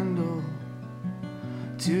candle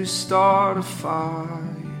to start a fire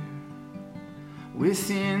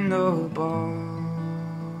within the bar.